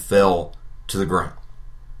and then fell to the ground.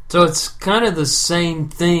 So it's kind of the same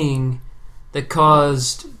thing that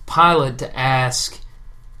caused Pilate to ask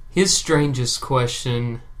his strangest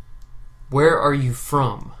question, "Where are you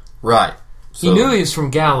from?" Right. So, he knew he was from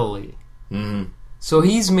Galilee. Mm-hmm. So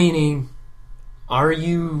he's meaning, are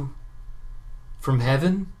you from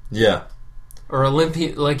heaven? Yeah. Or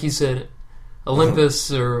Olympia, like you said,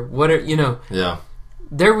 Olympus or whatever, Yeah.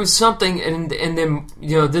 There was something, and then,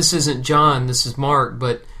 this isn't John, this is Mark,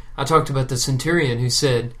 but I talked about the centurion who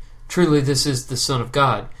said, "Truly this is the Son of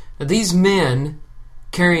God." Now these men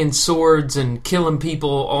carrying swords and killing people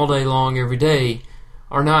all day long every day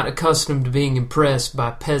are not accustomed to being impressed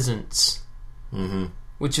by peasants,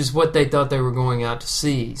 which is what they thought they were going out to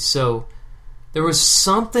see. So there was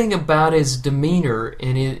something about his demeanor,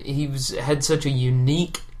 and he had such a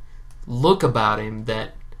unique look about him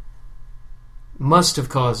that must have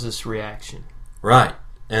caused this reaction. Right.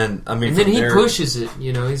 And I mean, and then he pushes it,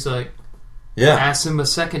 he's like, yeah, ask him a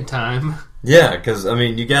second time. Yeah, because, I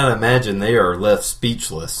mean, you got to imagine they are left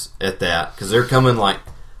speechless at that, because they're coming, like,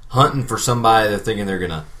 hunting for somebody. They're thinking they're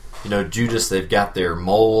going to, Judas, they've got their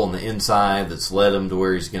mole on the inside that's led him to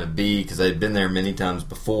where he's going to be, because they've been there many times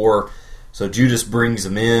before. So Judas brings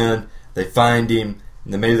them in, they find him,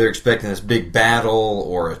 and then maybe they're expecting this big battle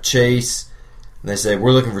or a chase, and they say,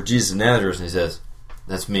 we're looking for Jesus of Nazareth, and he says,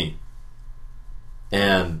 that's me.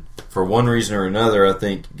 And for one reason or another, I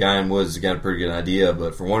think Guy and Woods has got a pretty good idea,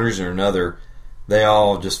 but for one reason or another, they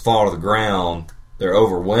all just fall to the ground. They're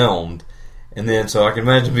overwhelmed. And then, so I can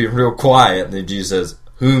imagine being real quiet, and then Jesus says,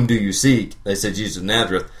 whom do you seek? They said, Jesus of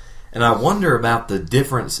Nazareth. And I wonder about the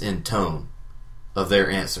difference in tone of their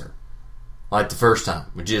answer. Like the first time,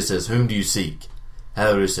 when Jesus says, whom do you seek?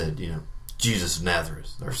 How would have said, Jesus of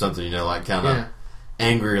Nazareth, or something, like kind of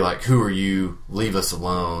angry, like, who are you? Leave us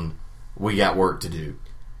alone. We got work to do.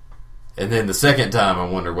 And then the second time, I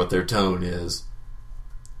wonder what their tone is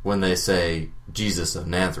when they say Jesus of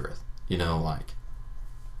Nazareth.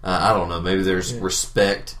 I don't know. Maybe there's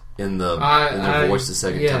respect in their voice the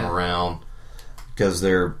second time around, because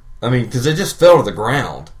because they just fell to the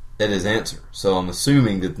ground at his answer. So I'm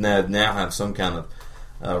assuming that they now have some kind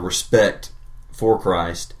of respect for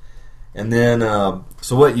Christ. And then,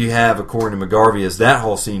 so what you have, according to McGarvey, is that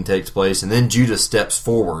whole scene takes place, and then Judas steps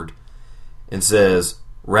forward and says,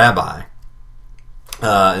 Rabbi,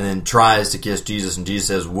 and then tries to kiss Jesus, and Jesus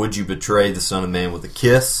says, would you betray the Son of Man with a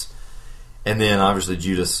kiss? And then obviously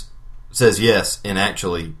Judas says yes, and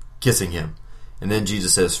actually kissing him. And then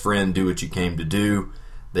Jesus says, friend, do what you came to do.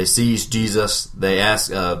 They seize Jesus. They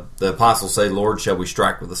ask, the apostles say, Lord, shall we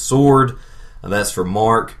strike with a sword? And that's for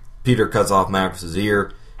Mark. Peter cuts off Malchus'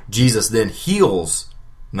 ear. Jesus then heals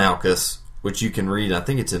Malchus, which you can read, I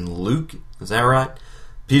think it's in Luke, is that right?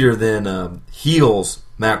 Peter then heals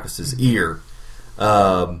Malchus' ear.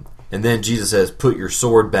 And then Jesus says, put your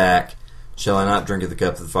sword back. Shall I not drink of the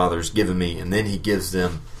cup that the Father has given me? And then he gives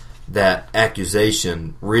them that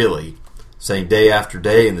accusation, really, saying day after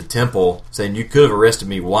day in the temple, saying you could have arrested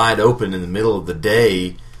me wide open in the middle of the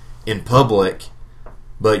day in public,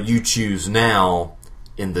 but you choose now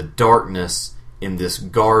in the darkness in this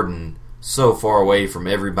garden so far away from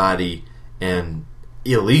everybody and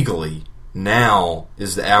illegally. Now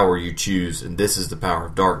is the hour you choose, and this is the power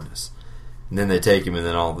of darkness. And then they take him, and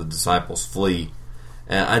then all the disciples flee.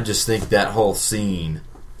 And I just think that whole scene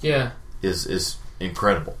is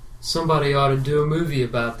incredible. Somebody ought to do a movie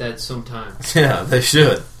about that sometime. Yeah, they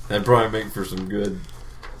should. That'd probably make for some good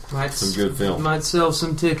film. Might sell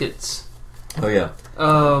some tickets. Oh, yeah.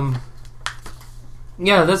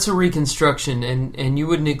 Yeah, that's a reconstruction, and you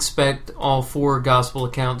wouldn't expect all four gospel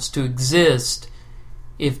accounts to exist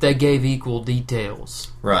if they gave equal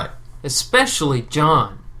details. Right. Especially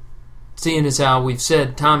John. Seeing as how we've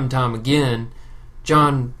said time and time again,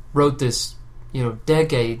 John wrote this,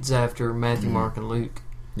 decades after Matthew, Mark, and Luke.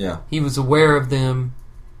 Yeah. He was aware of them.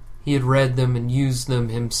 He had read them and used them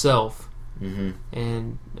himself. Mm-hmm.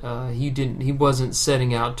 And he wasn't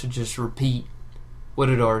setting out to just repeat what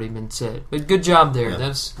had already been said. But good job there. Yeah.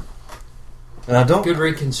 That's good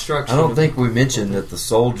reconstruction. I don't think we mentioned that the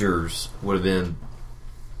soldiers would have been...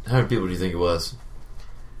 How many people do you think it was?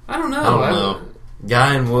 I don't know. I don't know.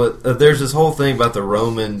 Guy and Wood. There's this whole thing about the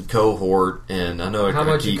Roman cohort, and I know how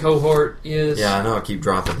much a cohort is. Yeah, I know I keep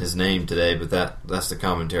dropping his name today, but that's the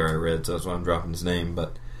commentary I read, so that's why I'm dropping his name.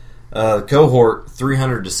 But cohort,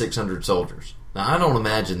 300 to 600 soldiers. Now, I don't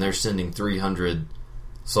imagine they're sending 300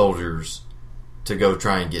 soldiers to go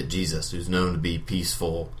try and get Jesus, who's known to be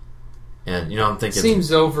peaceful. And I'm thinking,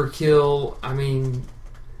 seems overkill. I mean,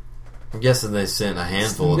 I'm guessing they sent a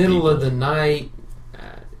handful of people. Middle of the night.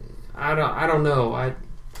 I don't know. I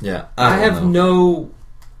have no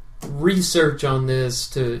research on this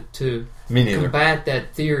to combat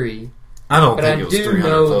that theory. I don't think it was 300 But I do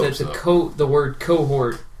know folks, that the word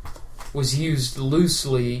cohort was used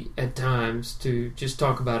loosely at times to just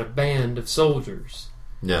talk about a band of soldiers.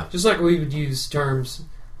 Yeah. Just like we would use terms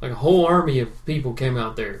like a whole army of people came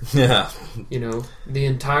out there. Yeah. The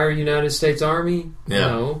entire United States Army? Yeah.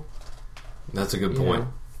 No. That's a good point.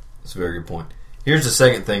 That's a very good point. Here's the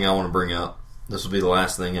second thing I want to bring up. This will be the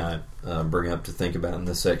last thing I bring up to think about in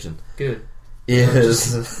this section. Good.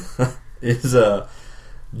 Is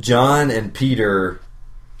John and Peter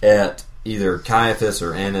at either Caiaphas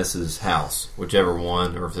or Annas' house, whichever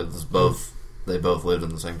one, or if it was both, they both lived in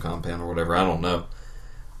the same compound or whatever, I don't know.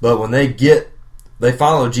 But when they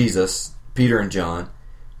follow Jesus, Peter and John,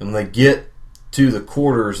 and when they get to the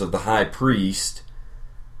quarters of the high priest,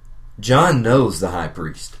 John knows the high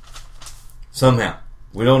priest. Somehow.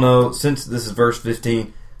 We don't know, since this is verse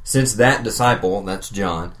 15, Since that disciple, that's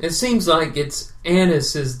John. It seems like it's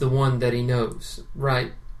Annas is the one that he knows,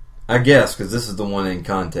 right? I guess, because this is the one in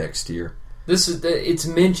context here. It's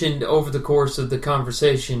mentioned over the course of the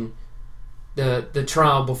conversation, the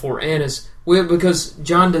trial before Annas, because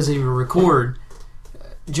John doesn't even record.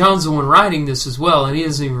 John's the one writing this as well, and he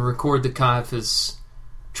doesn't even record the Caiaphas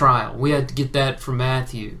trial. We had to get that from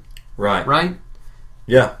Matthew. Right. Right?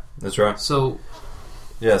 Yeah, that's right. So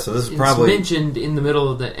this is probably... It's mentioned in the middle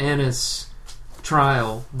of the Annas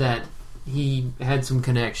trial that he had some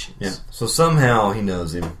connections. Yeah, so somehow he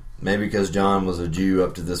knows him. Maybe because John was a Jew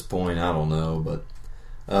up to this point, I don't know, but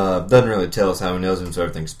doesn't really tell us how he knows him, so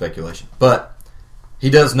everything's speculation. But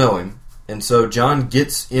he does know him, and so John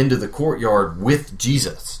gets into the courtyard with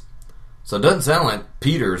Jesus. So it doesn't sound like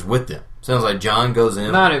Peter's with them. It sounds like John goes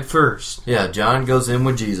in. Not at first. Yeah, John goes in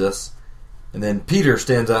with Jesus, and then Peter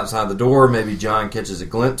stands outside the door. Maybe John catches a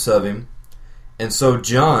glimpse of him. And so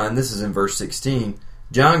John, this is in verse 16,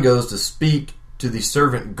 John goes to speak to the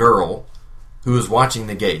servant girl who is watching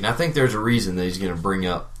the gate. And I think there's a reason that he's going to bring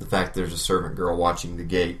up the fact there's a servant girl watching the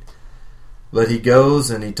gate. But he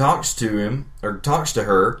goes and he talks to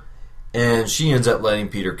her, and she ends up letting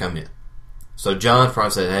Peter come in. So John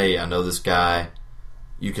probably said, hey, I know this guy,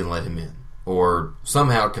 you can let him in. Or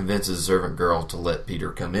somehow convinces the servant girl to let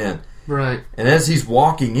Peter come in. Right. And as he's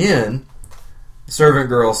walking in, the servant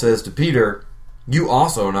girl says to Peter, you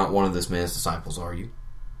also are not one of this man's disciples, are you?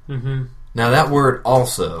 Mm-hmm. Now that word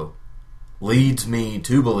also leads me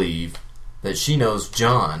to believe that she knows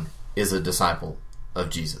John is a disciple of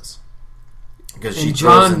Jesus. Because she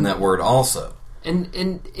throws in that word also.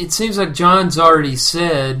 And it seems like John's already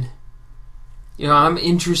said, I'm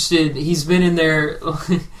interested. He's been in there.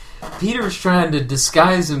 Peter's trying to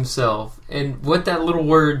disguise himself. And what that little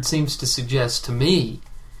word seems to suggest to me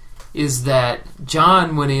is that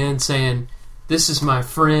John went in saying, this is my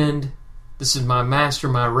friend, this is my master,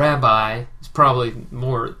 my rabbi. It's probably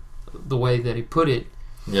more the way that he put it.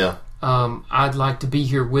 Yeah. I'd like to be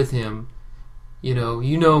here with him. You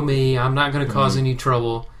know me. I'm not going to cause any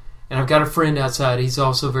trouble. And I've got a friend outside. He's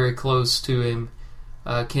also very close to him.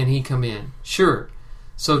 Can he come in? Sure.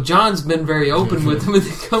 So John's been very open with him, and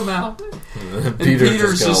they come out. And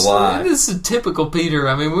Peter's just going to lie. This is typical Peter.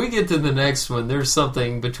 I mean, when we get to the next one, there's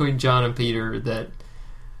something between John and Peter that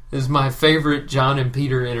is my favorite John and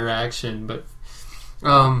Peter interaction. But,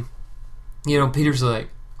 Peter's like,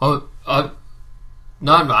 I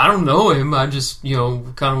don't know him. I just,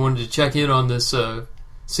 kind of wanted to check in on this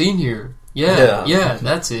scene here. Yeah,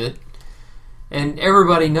 that's it. And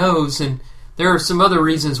everybody knows, and there are some other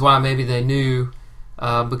reasons why maybe they knew,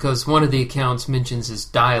 because one of the accounts mentions his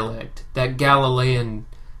dialect. That Galilean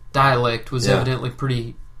dialect was evidently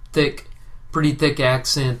pretty thick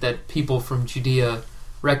accent that people from Judea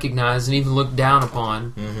recognized and even looked down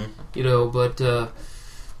upon. Mm-hmm.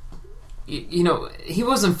 He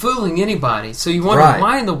wasn't fooling anybody. So you wonder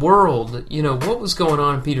why in the world, what was going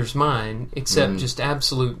on in Peter's mind except just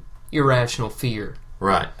absolute irrational fear.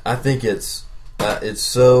 Right. I think it's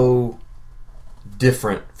so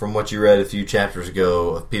different from what you read a few chapters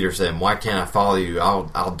ago of Peter saying, why can't I follow you?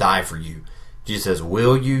 I'll die for you. Jesus says,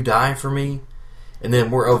 will you die for me? And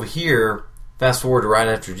then we're over here, fast forward to right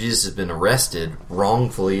after Jesus has been arrested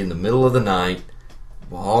wrongfully in the middle of the night,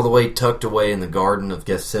 all the way tucked away in the Garden of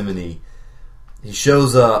Gethsemane. He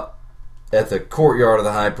shows up at the courtyard of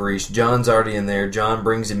the high priest. John's already in there. John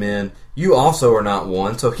brings him in. You also are not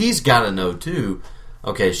one. So he's got to know too.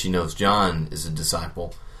 Okay, she knows John is a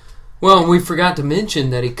disciple. Well, and we forgot to mention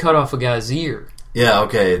that he cut off a guy's ear. Yeah,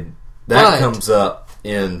 okay. That comes up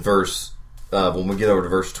in verse, when we get over to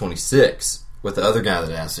verse 26, with the other guy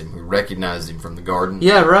that asked him, who recognized him from the garden.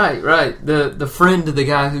 Yeah, right. The friend of the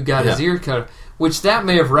guy who got his ear cut off. Which that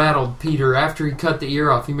may have rattled Peter. After he cut the ear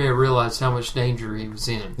off, he may have realized how much danger he was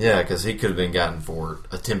in. Yeah, because he could have been gotten for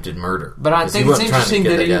attempted murder. But I think it's interesting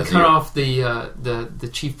that he didn't cut off the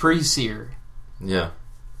chief priest's ear. Yeah.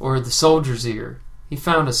 Or the soldier's ear. He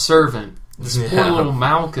found a servant. This poor little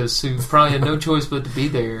Malchus who probably had no choice but to be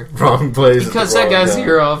there. Wrong place. He cuts that guy's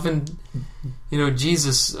ear off, and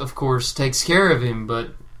Jesus, of course, takes care of him.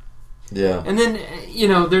 But yeah. And then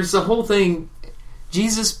there's the whole thing.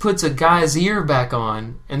 Jesus puts a guy's ear back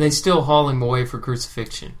on, and they still haul him away for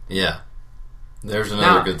crucifixion. Yeah. There's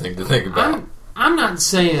another good thing to think about. I'm not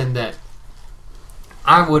saying that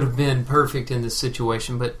I would have been perfect in this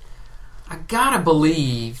situation, but I gotta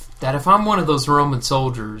believe that if I'm one of those Roman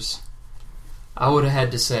soldiers, I would have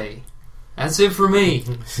had to say, that's it for me.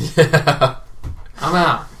 Yeah. I'm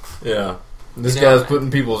out. Yeah. This guy's putting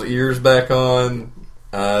people's ears back on.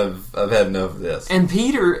 I've had enough of this. And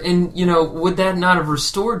Peter, would that not have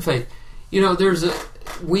restored faith? There's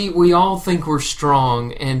we all think we're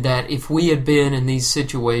strong, and that if we had been in these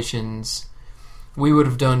situations, we would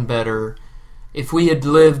have done better. If we had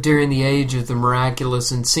lived during the age of the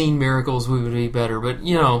miraculous and seen miracles, we would be better. But,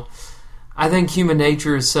 I think human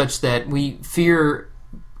nature is such that fear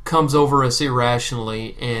comes over us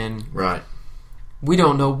irrationally, and right. we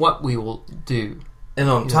don't know what we will do. And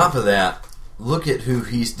on top of that, look at who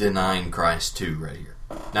he's denying Christ to right here.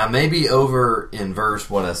 Now, maybe over in verse,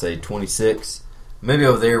 26, maybe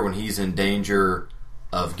over there when he's in danger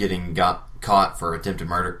of getting caught for attempted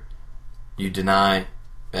murder, you deny.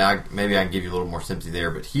 Maybe I can give you a little more sympathy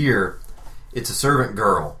there. But here, it's a servant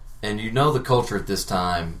girl. And the culture at this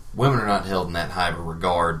time, women are not held in that high of a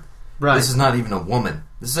regard. Right. This is not even a woman.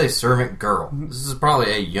 This is a servant girl. This is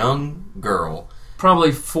probably a young girl.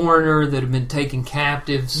 Probably foreigner that had been taken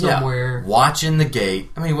captive somewhere. Yeah, watching the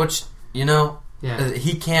gate. I mean, Yeah.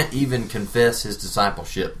 He can't even confess his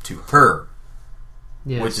discipleship to her,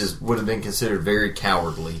 yes. which would have been considered very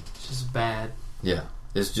cowardly. It's just bad. Yeah,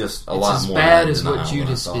 it's just a lot more. It's as bad as what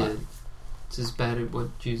Judas did. It's as bad as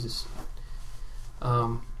what Jesus.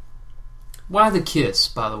 Why the kiss,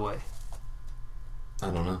 by the way? I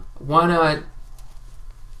don't know. Why not?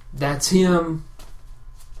 That's him,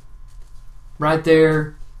 right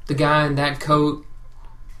there. The guy in that coat.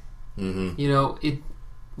 Mm-hmm. It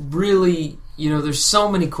really. There's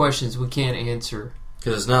so many questions we can't answer.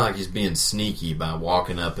 Because it's not like he's being sneaky by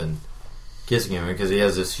walking up and kissing him, because he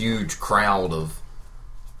has this huge crowd of,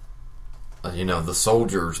 the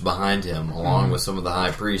soldiers behind him, along with some of the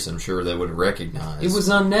high priests. I'm sure they would have recognized. It was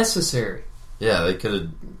unnecessary. Yeah, they could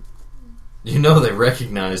have. They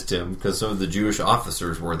recognized him because some of the Jewish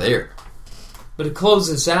officers were there. But to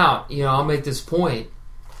close this out, I'll make this point.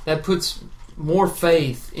 That puts more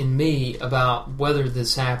faith in me about whether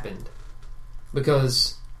this happened.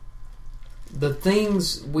 Because the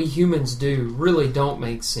things we humans do really don't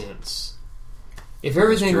make sense. If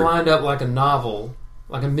everything lined up like a novel,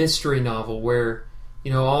 like a mystery novel, where,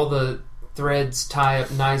 all the threads tie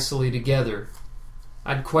up nicely together,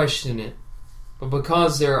 I'd question it. But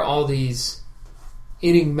because there are all these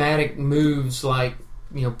enigmatic moves like,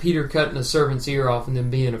 Peter cutting a servant's ear off and then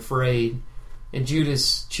being afraid, and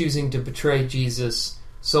Judas choosing to betray Jesus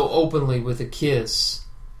so openly with a kiss,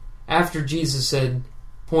 after Jesus had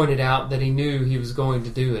pointed out that he knew he was going to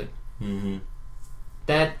do it. Mm-hmm.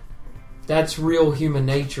 That's real human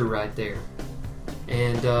nature right there.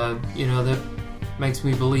 And, that makes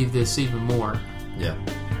me believe this even more. Yeah.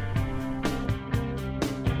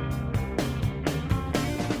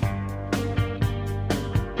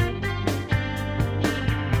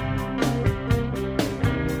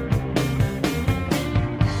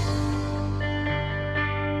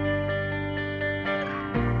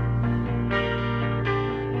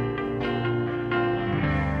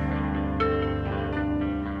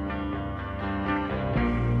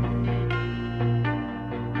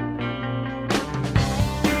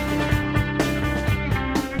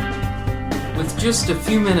 Just a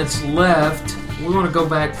few minutes left. We want to go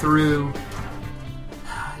back through,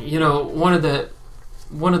 one of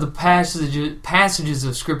the passages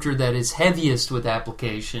of Scripture that is heaviest with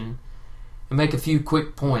application, and make a few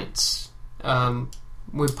quick points.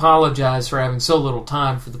 We apologize for having so little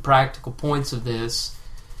time for the practical points of this.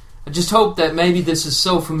 I just hope that maybe this is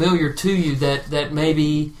so familiar to you that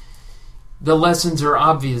maybe the lessons are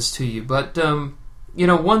obvious to you. But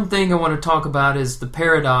one thing I want to talk about is the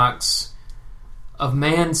paradox of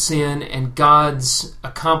man's sin and God's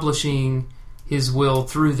accomplishing His will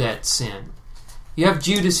through that sin. You have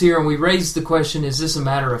Judas here, and we raised the question, is this a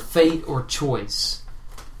matter of fate or choice?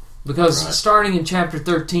 Because starting in chapter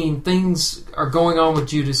 13, things are going on with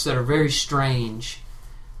Judas that are very strange.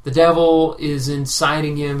 The devil is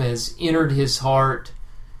inciting him, has entered his heart.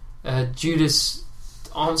 Judas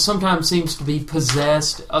sometimes seems to be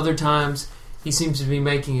possessed, other times he seems to be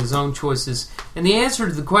making his own choices. And the answer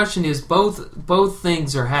to the question is both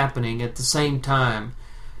things are happening at the same time.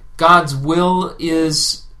 God's will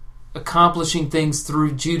is accomplishing things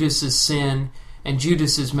through Judas's sin, and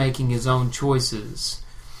Judas is making his own choices.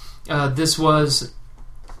 This was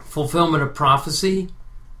fulfillment of prophecy,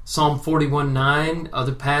 Psalm 41:9,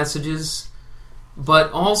 other passages.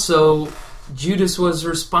 But also, Judas was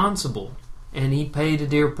responsible, and he paid a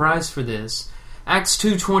dear price for this. Acts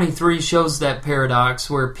 2:23 shows that paradox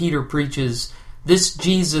where Peter preaches, "This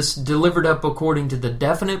Jesus delivered up according to the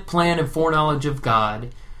definite plan and foreknowledge of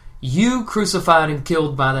God, you crucified and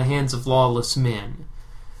killed by the hands of lawless men."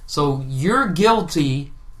 So you're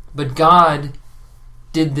guilty, but God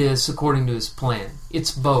did this according to His plan.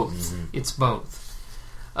 It's both. Mm-hmm. It's both.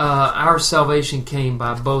 Our salvation came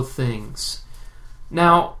by both things.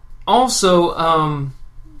 Now, also,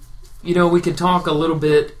 we could talk a little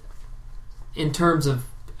bit in terms of,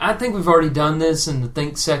 I think we've already done this in the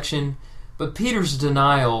think section, but Peter's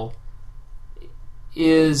denial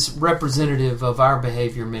is representative of our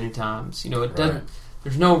behavior many times. It doesn't.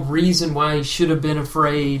 There's no reason why he should have been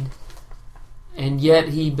afraid, and yet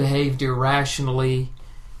he behaved irrationally.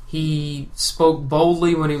 He spoke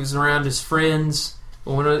boldly when he was around his friends,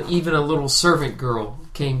 but when even a little servant girl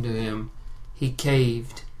came to him, he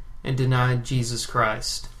caved and denied Jesus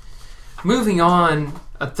Christ. Moving on,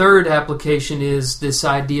 a third application is this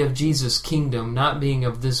idea of Jesus' kingdom not being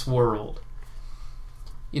of this world.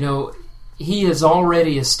 He has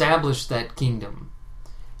already established that kingdom.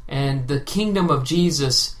 And the kingdom of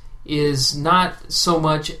Jesus is not so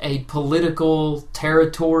much a political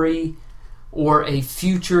territory or a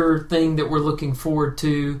future thing that we're looking forward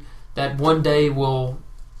to, that one day will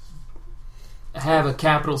have a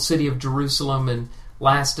capital city of Jerusalem and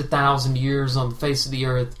last 1,000 years on the face of the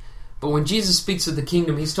earth. But when Jesus speaks of the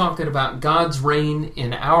kingdom, he's talking about God's reign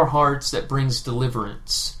in our hearts that brings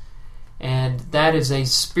deliverance. And that is a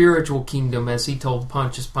spiritual kingdom, as he told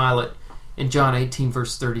Pontius Pilate in John 18,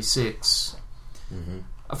 verse 36. Mm-hmm.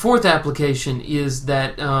 A fourth application is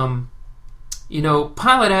that,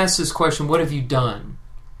 Pilate asks this question, what have you done?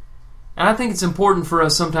 And I think it's important for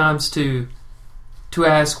us sometimes to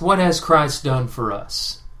ask, what has Christ done for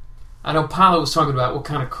us? I know Pilate was talking about, what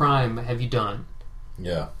kind of crime have you done?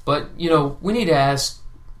 Yeah. But, we need to ask,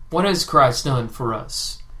 what has Christ done for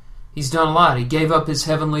us? He's done a lot. He gave up his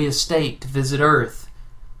heavenly estate to visit earth,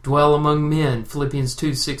 dwell among men, Philippians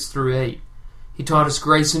 2, 6 through 8. He taught us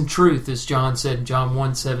grace and truth, as John said in John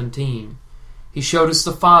 1:17. He showed us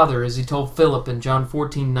the Father, as he told Philip in John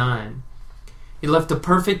 14:9. He left a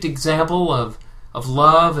perfect example of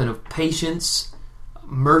love and of patience,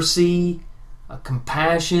 mercy,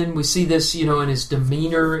 compassion. We see this, in his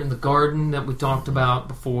demeanor in the garden that we talked about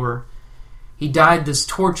before. He died this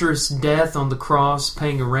torturous death on the cross,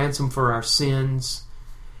 paying a ransom for our sins.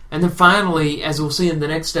 And then finally, as we'll see in the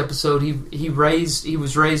next episode, he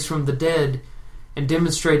was raised from the dead and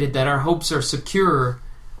demonstrated that our hopes are secure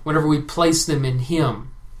whenever we place them in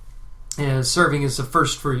him, serving as the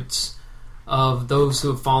first fruits of those who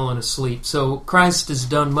have fallen asleep. So Christ has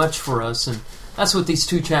done much for us, and that's what these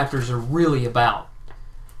 2 chapters are really about.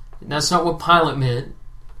 And that's not what Pilate meant,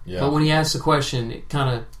 but when he asks the question, it kind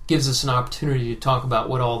of gives us an opportunity to talk about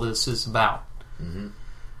what all this is about.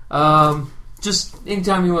 Mm-hmm. Just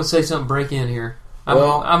anytime you want to say something, break in here.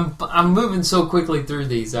 I'm moving so quickly through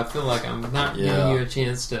these. I feel like I'm not giving you a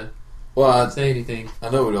chance to say anything. I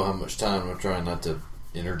know we don't have much time. I'm trying not to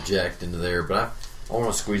interject into there, but I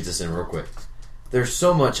want to squeeze this in real quick. There's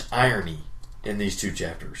so much irony in these 2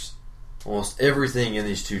 chapters. Almost everything in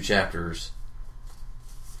these 2 chapters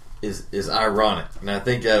is ironic, and I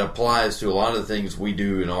think that applies to a lot of the things we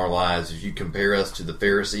do in our lives. If you compare us to the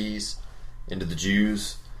Pharisees and to the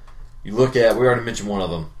Jews, you look at, we already mentioned one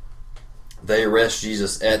of them. They arrest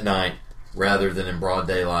Jesus at night rather than in broad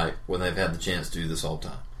daylight when they've had the chance to do this whole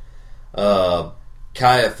time.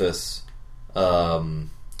 Caiaphas, let me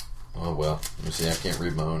see, I can't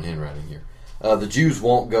read my own handwriting here. The Jews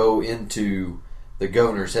won't go into the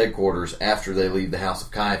governor's headquarters after they leave the house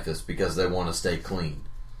of Caiaphas because they want to stay clean.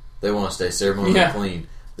 They want to stay ceremonially clean.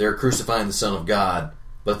 They're crucifying the Son of God,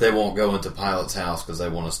 but they won't go into Pilate's house because they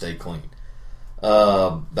want to stay clean.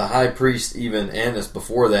 The high priest, even Annas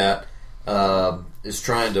before that, is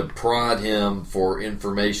trying to prod him for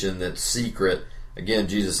information that's secret. Again,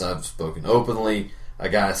 Jesus, I've spoken openly. A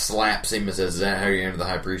guy slaps him and says, "Is that how you enter the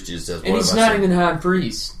high priest?" Jesus says, and he's not even high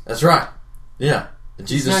priest. That's right. Yeah. And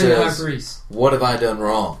Jesus says, "What have I done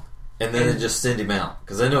wrong?" And then they just send him out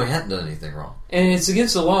because they know he hadn't done anything wrong. And it's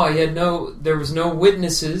against the law. There was no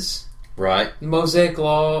witnesses. Right. The Mosaic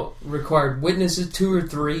law required witnesses, 2 or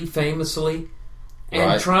 3, famously.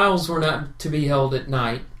 And trials were not to be held at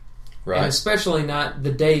night. Right. And especially not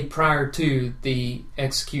the day prior to the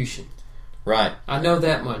execution. Right. I know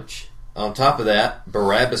that much. On top of that,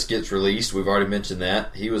 Barabbas gets released. We've already mentioned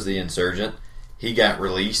that. He was the insurgent. He got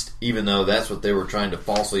released, even though that's what they were trying to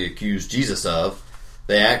falsely accuse Jesus of.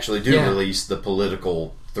 They actually do release the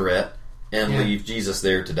political threat and leave Jesus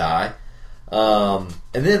there to die. And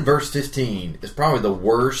then verse 15 is probably the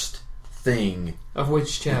worst thing of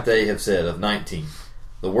which chapter that they have said, of 19.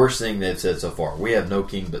 The worst thing they've said so far. We have no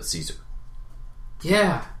king but Caesar.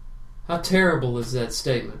 Yeah. How terrible is that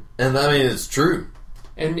statement? And I mean, it's true.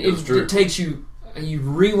 And it takes you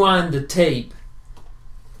rewind the tape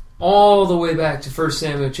all the way back to 1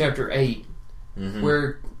 Samuel chapter 8,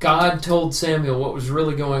 where God told Samuel what was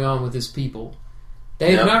really going on with his people.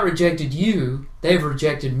 They have not rejected you, they have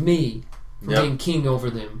rejected me. for being king over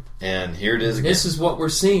them. And here it is again. This is what we're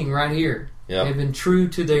seeing right here. Yep. They've been true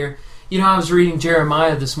to their... I was reading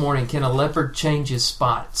Jeremiah this morning. Can a leopard change his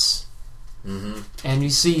spots? Mm-hmm. And you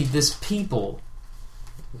see this people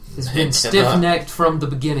has been stiff-necked from the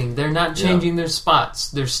beginning. They're not changing their spots.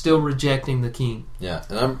 They're still rejecting the king. Yeah,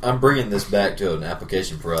 and I'm bringing this back to an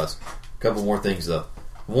application for us. A couple more things, though.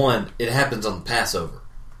 One, it happens on the Passover,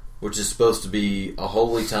 which is supposed to be a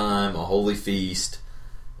holy time, a holy feast,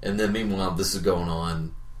 and then meanwhile this is going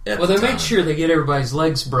on at the time. Make sure they get everybody's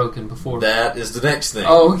legs broken before. That is the next thing.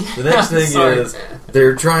 Oh, okay. The next thing is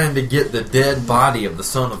they're trying to get the dead body of the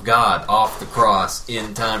Son of God off the cross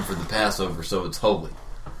in time for the Passover, so it's holy.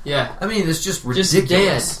 Yeah, I mean, it's just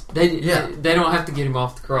ridiculous. Just dead. They don't have to get him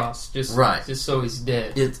off the cross, just so he's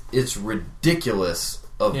dead. It's ridiculous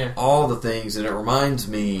of all the things, and it reminds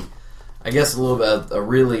me, I guess, a little bit of a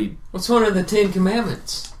really... What's one of the 10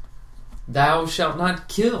 Commandments? Thou shalt not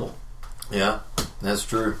kill. Yeah, that's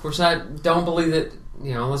true. Of course, I don't believe that.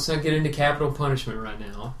 Let's not get into capital punishment right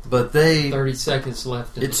now. But 30 seconds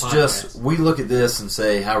left in the podcast. It's just, we look at this and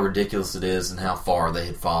say how ridiculous it is and how far they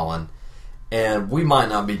had fallen. And we might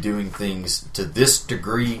not be doing things to this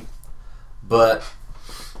degree, but,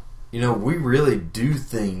 we really do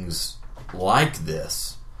things like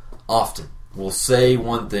this often. We'll say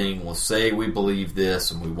one thing, we'll say we believe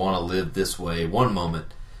this and we want to live this way one moment,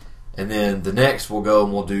 and then the next we'll go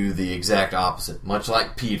and we'll do the exact opposite, much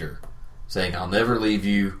like Peter, saying, I'll never leave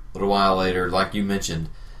you. A little while later, like you mentioned,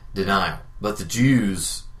 denial. But the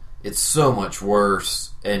Jews, it's so much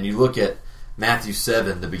worse. And you look at Matthew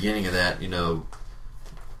 7, the beginning of that,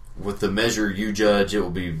 with the measure you judge, it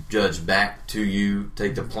will be judged back to you.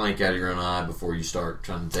 Take the plank out of your own eye before you start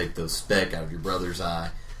trying to take the speck out of your brother's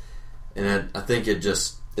eye. And I think it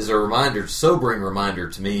just is a reminder, sobering reminder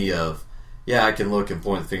to me of, I can look and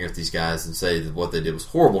point the finger at these guys and say that what they did was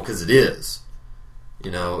horrible, because it is.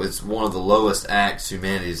 It's one of the lowest acts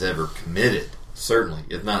humanity has ever committed, certainly,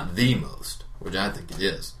 if not the most, which I think it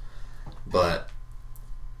is. But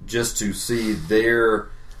just to see their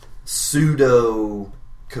pseudo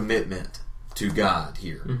commitment to God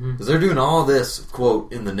here, because they're doing all this,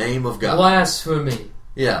 quote, in the name of God. Blasphemy.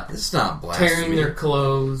 Yeah, it's not blasphemy. Tearing their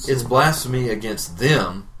clothes. It's blasphemy against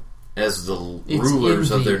them as the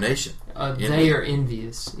rulers of their nation. They are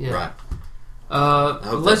envious. Yeah. Right.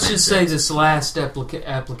 Let's just say this last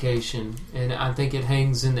application, and I think it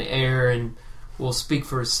hangs in the air and will speak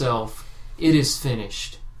for itself. It is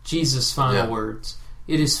finished. Jesus' final words.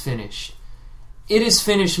 It is finished. It is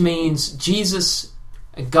finished means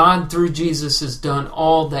God through Jesus has done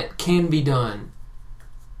all that can be done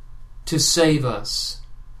to save us.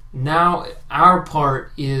 Now our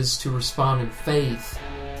part is to respond in faith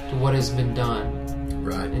to what has been done.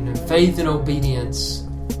 Right. And in faith and obedience,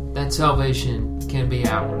 that salvation can be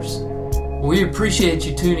ours. We appreciate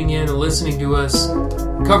you tuning in and listening to us.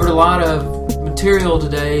 Covered a lot of material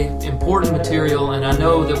today, important material, and I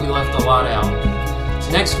know that we left a lot out.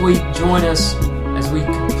 So next week, join us as we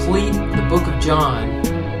complete the book of John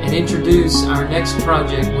and introduce our next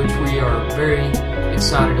project, which we are very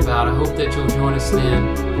excited about. I hope that you'll join us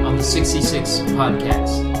then on the 66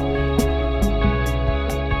 podcast.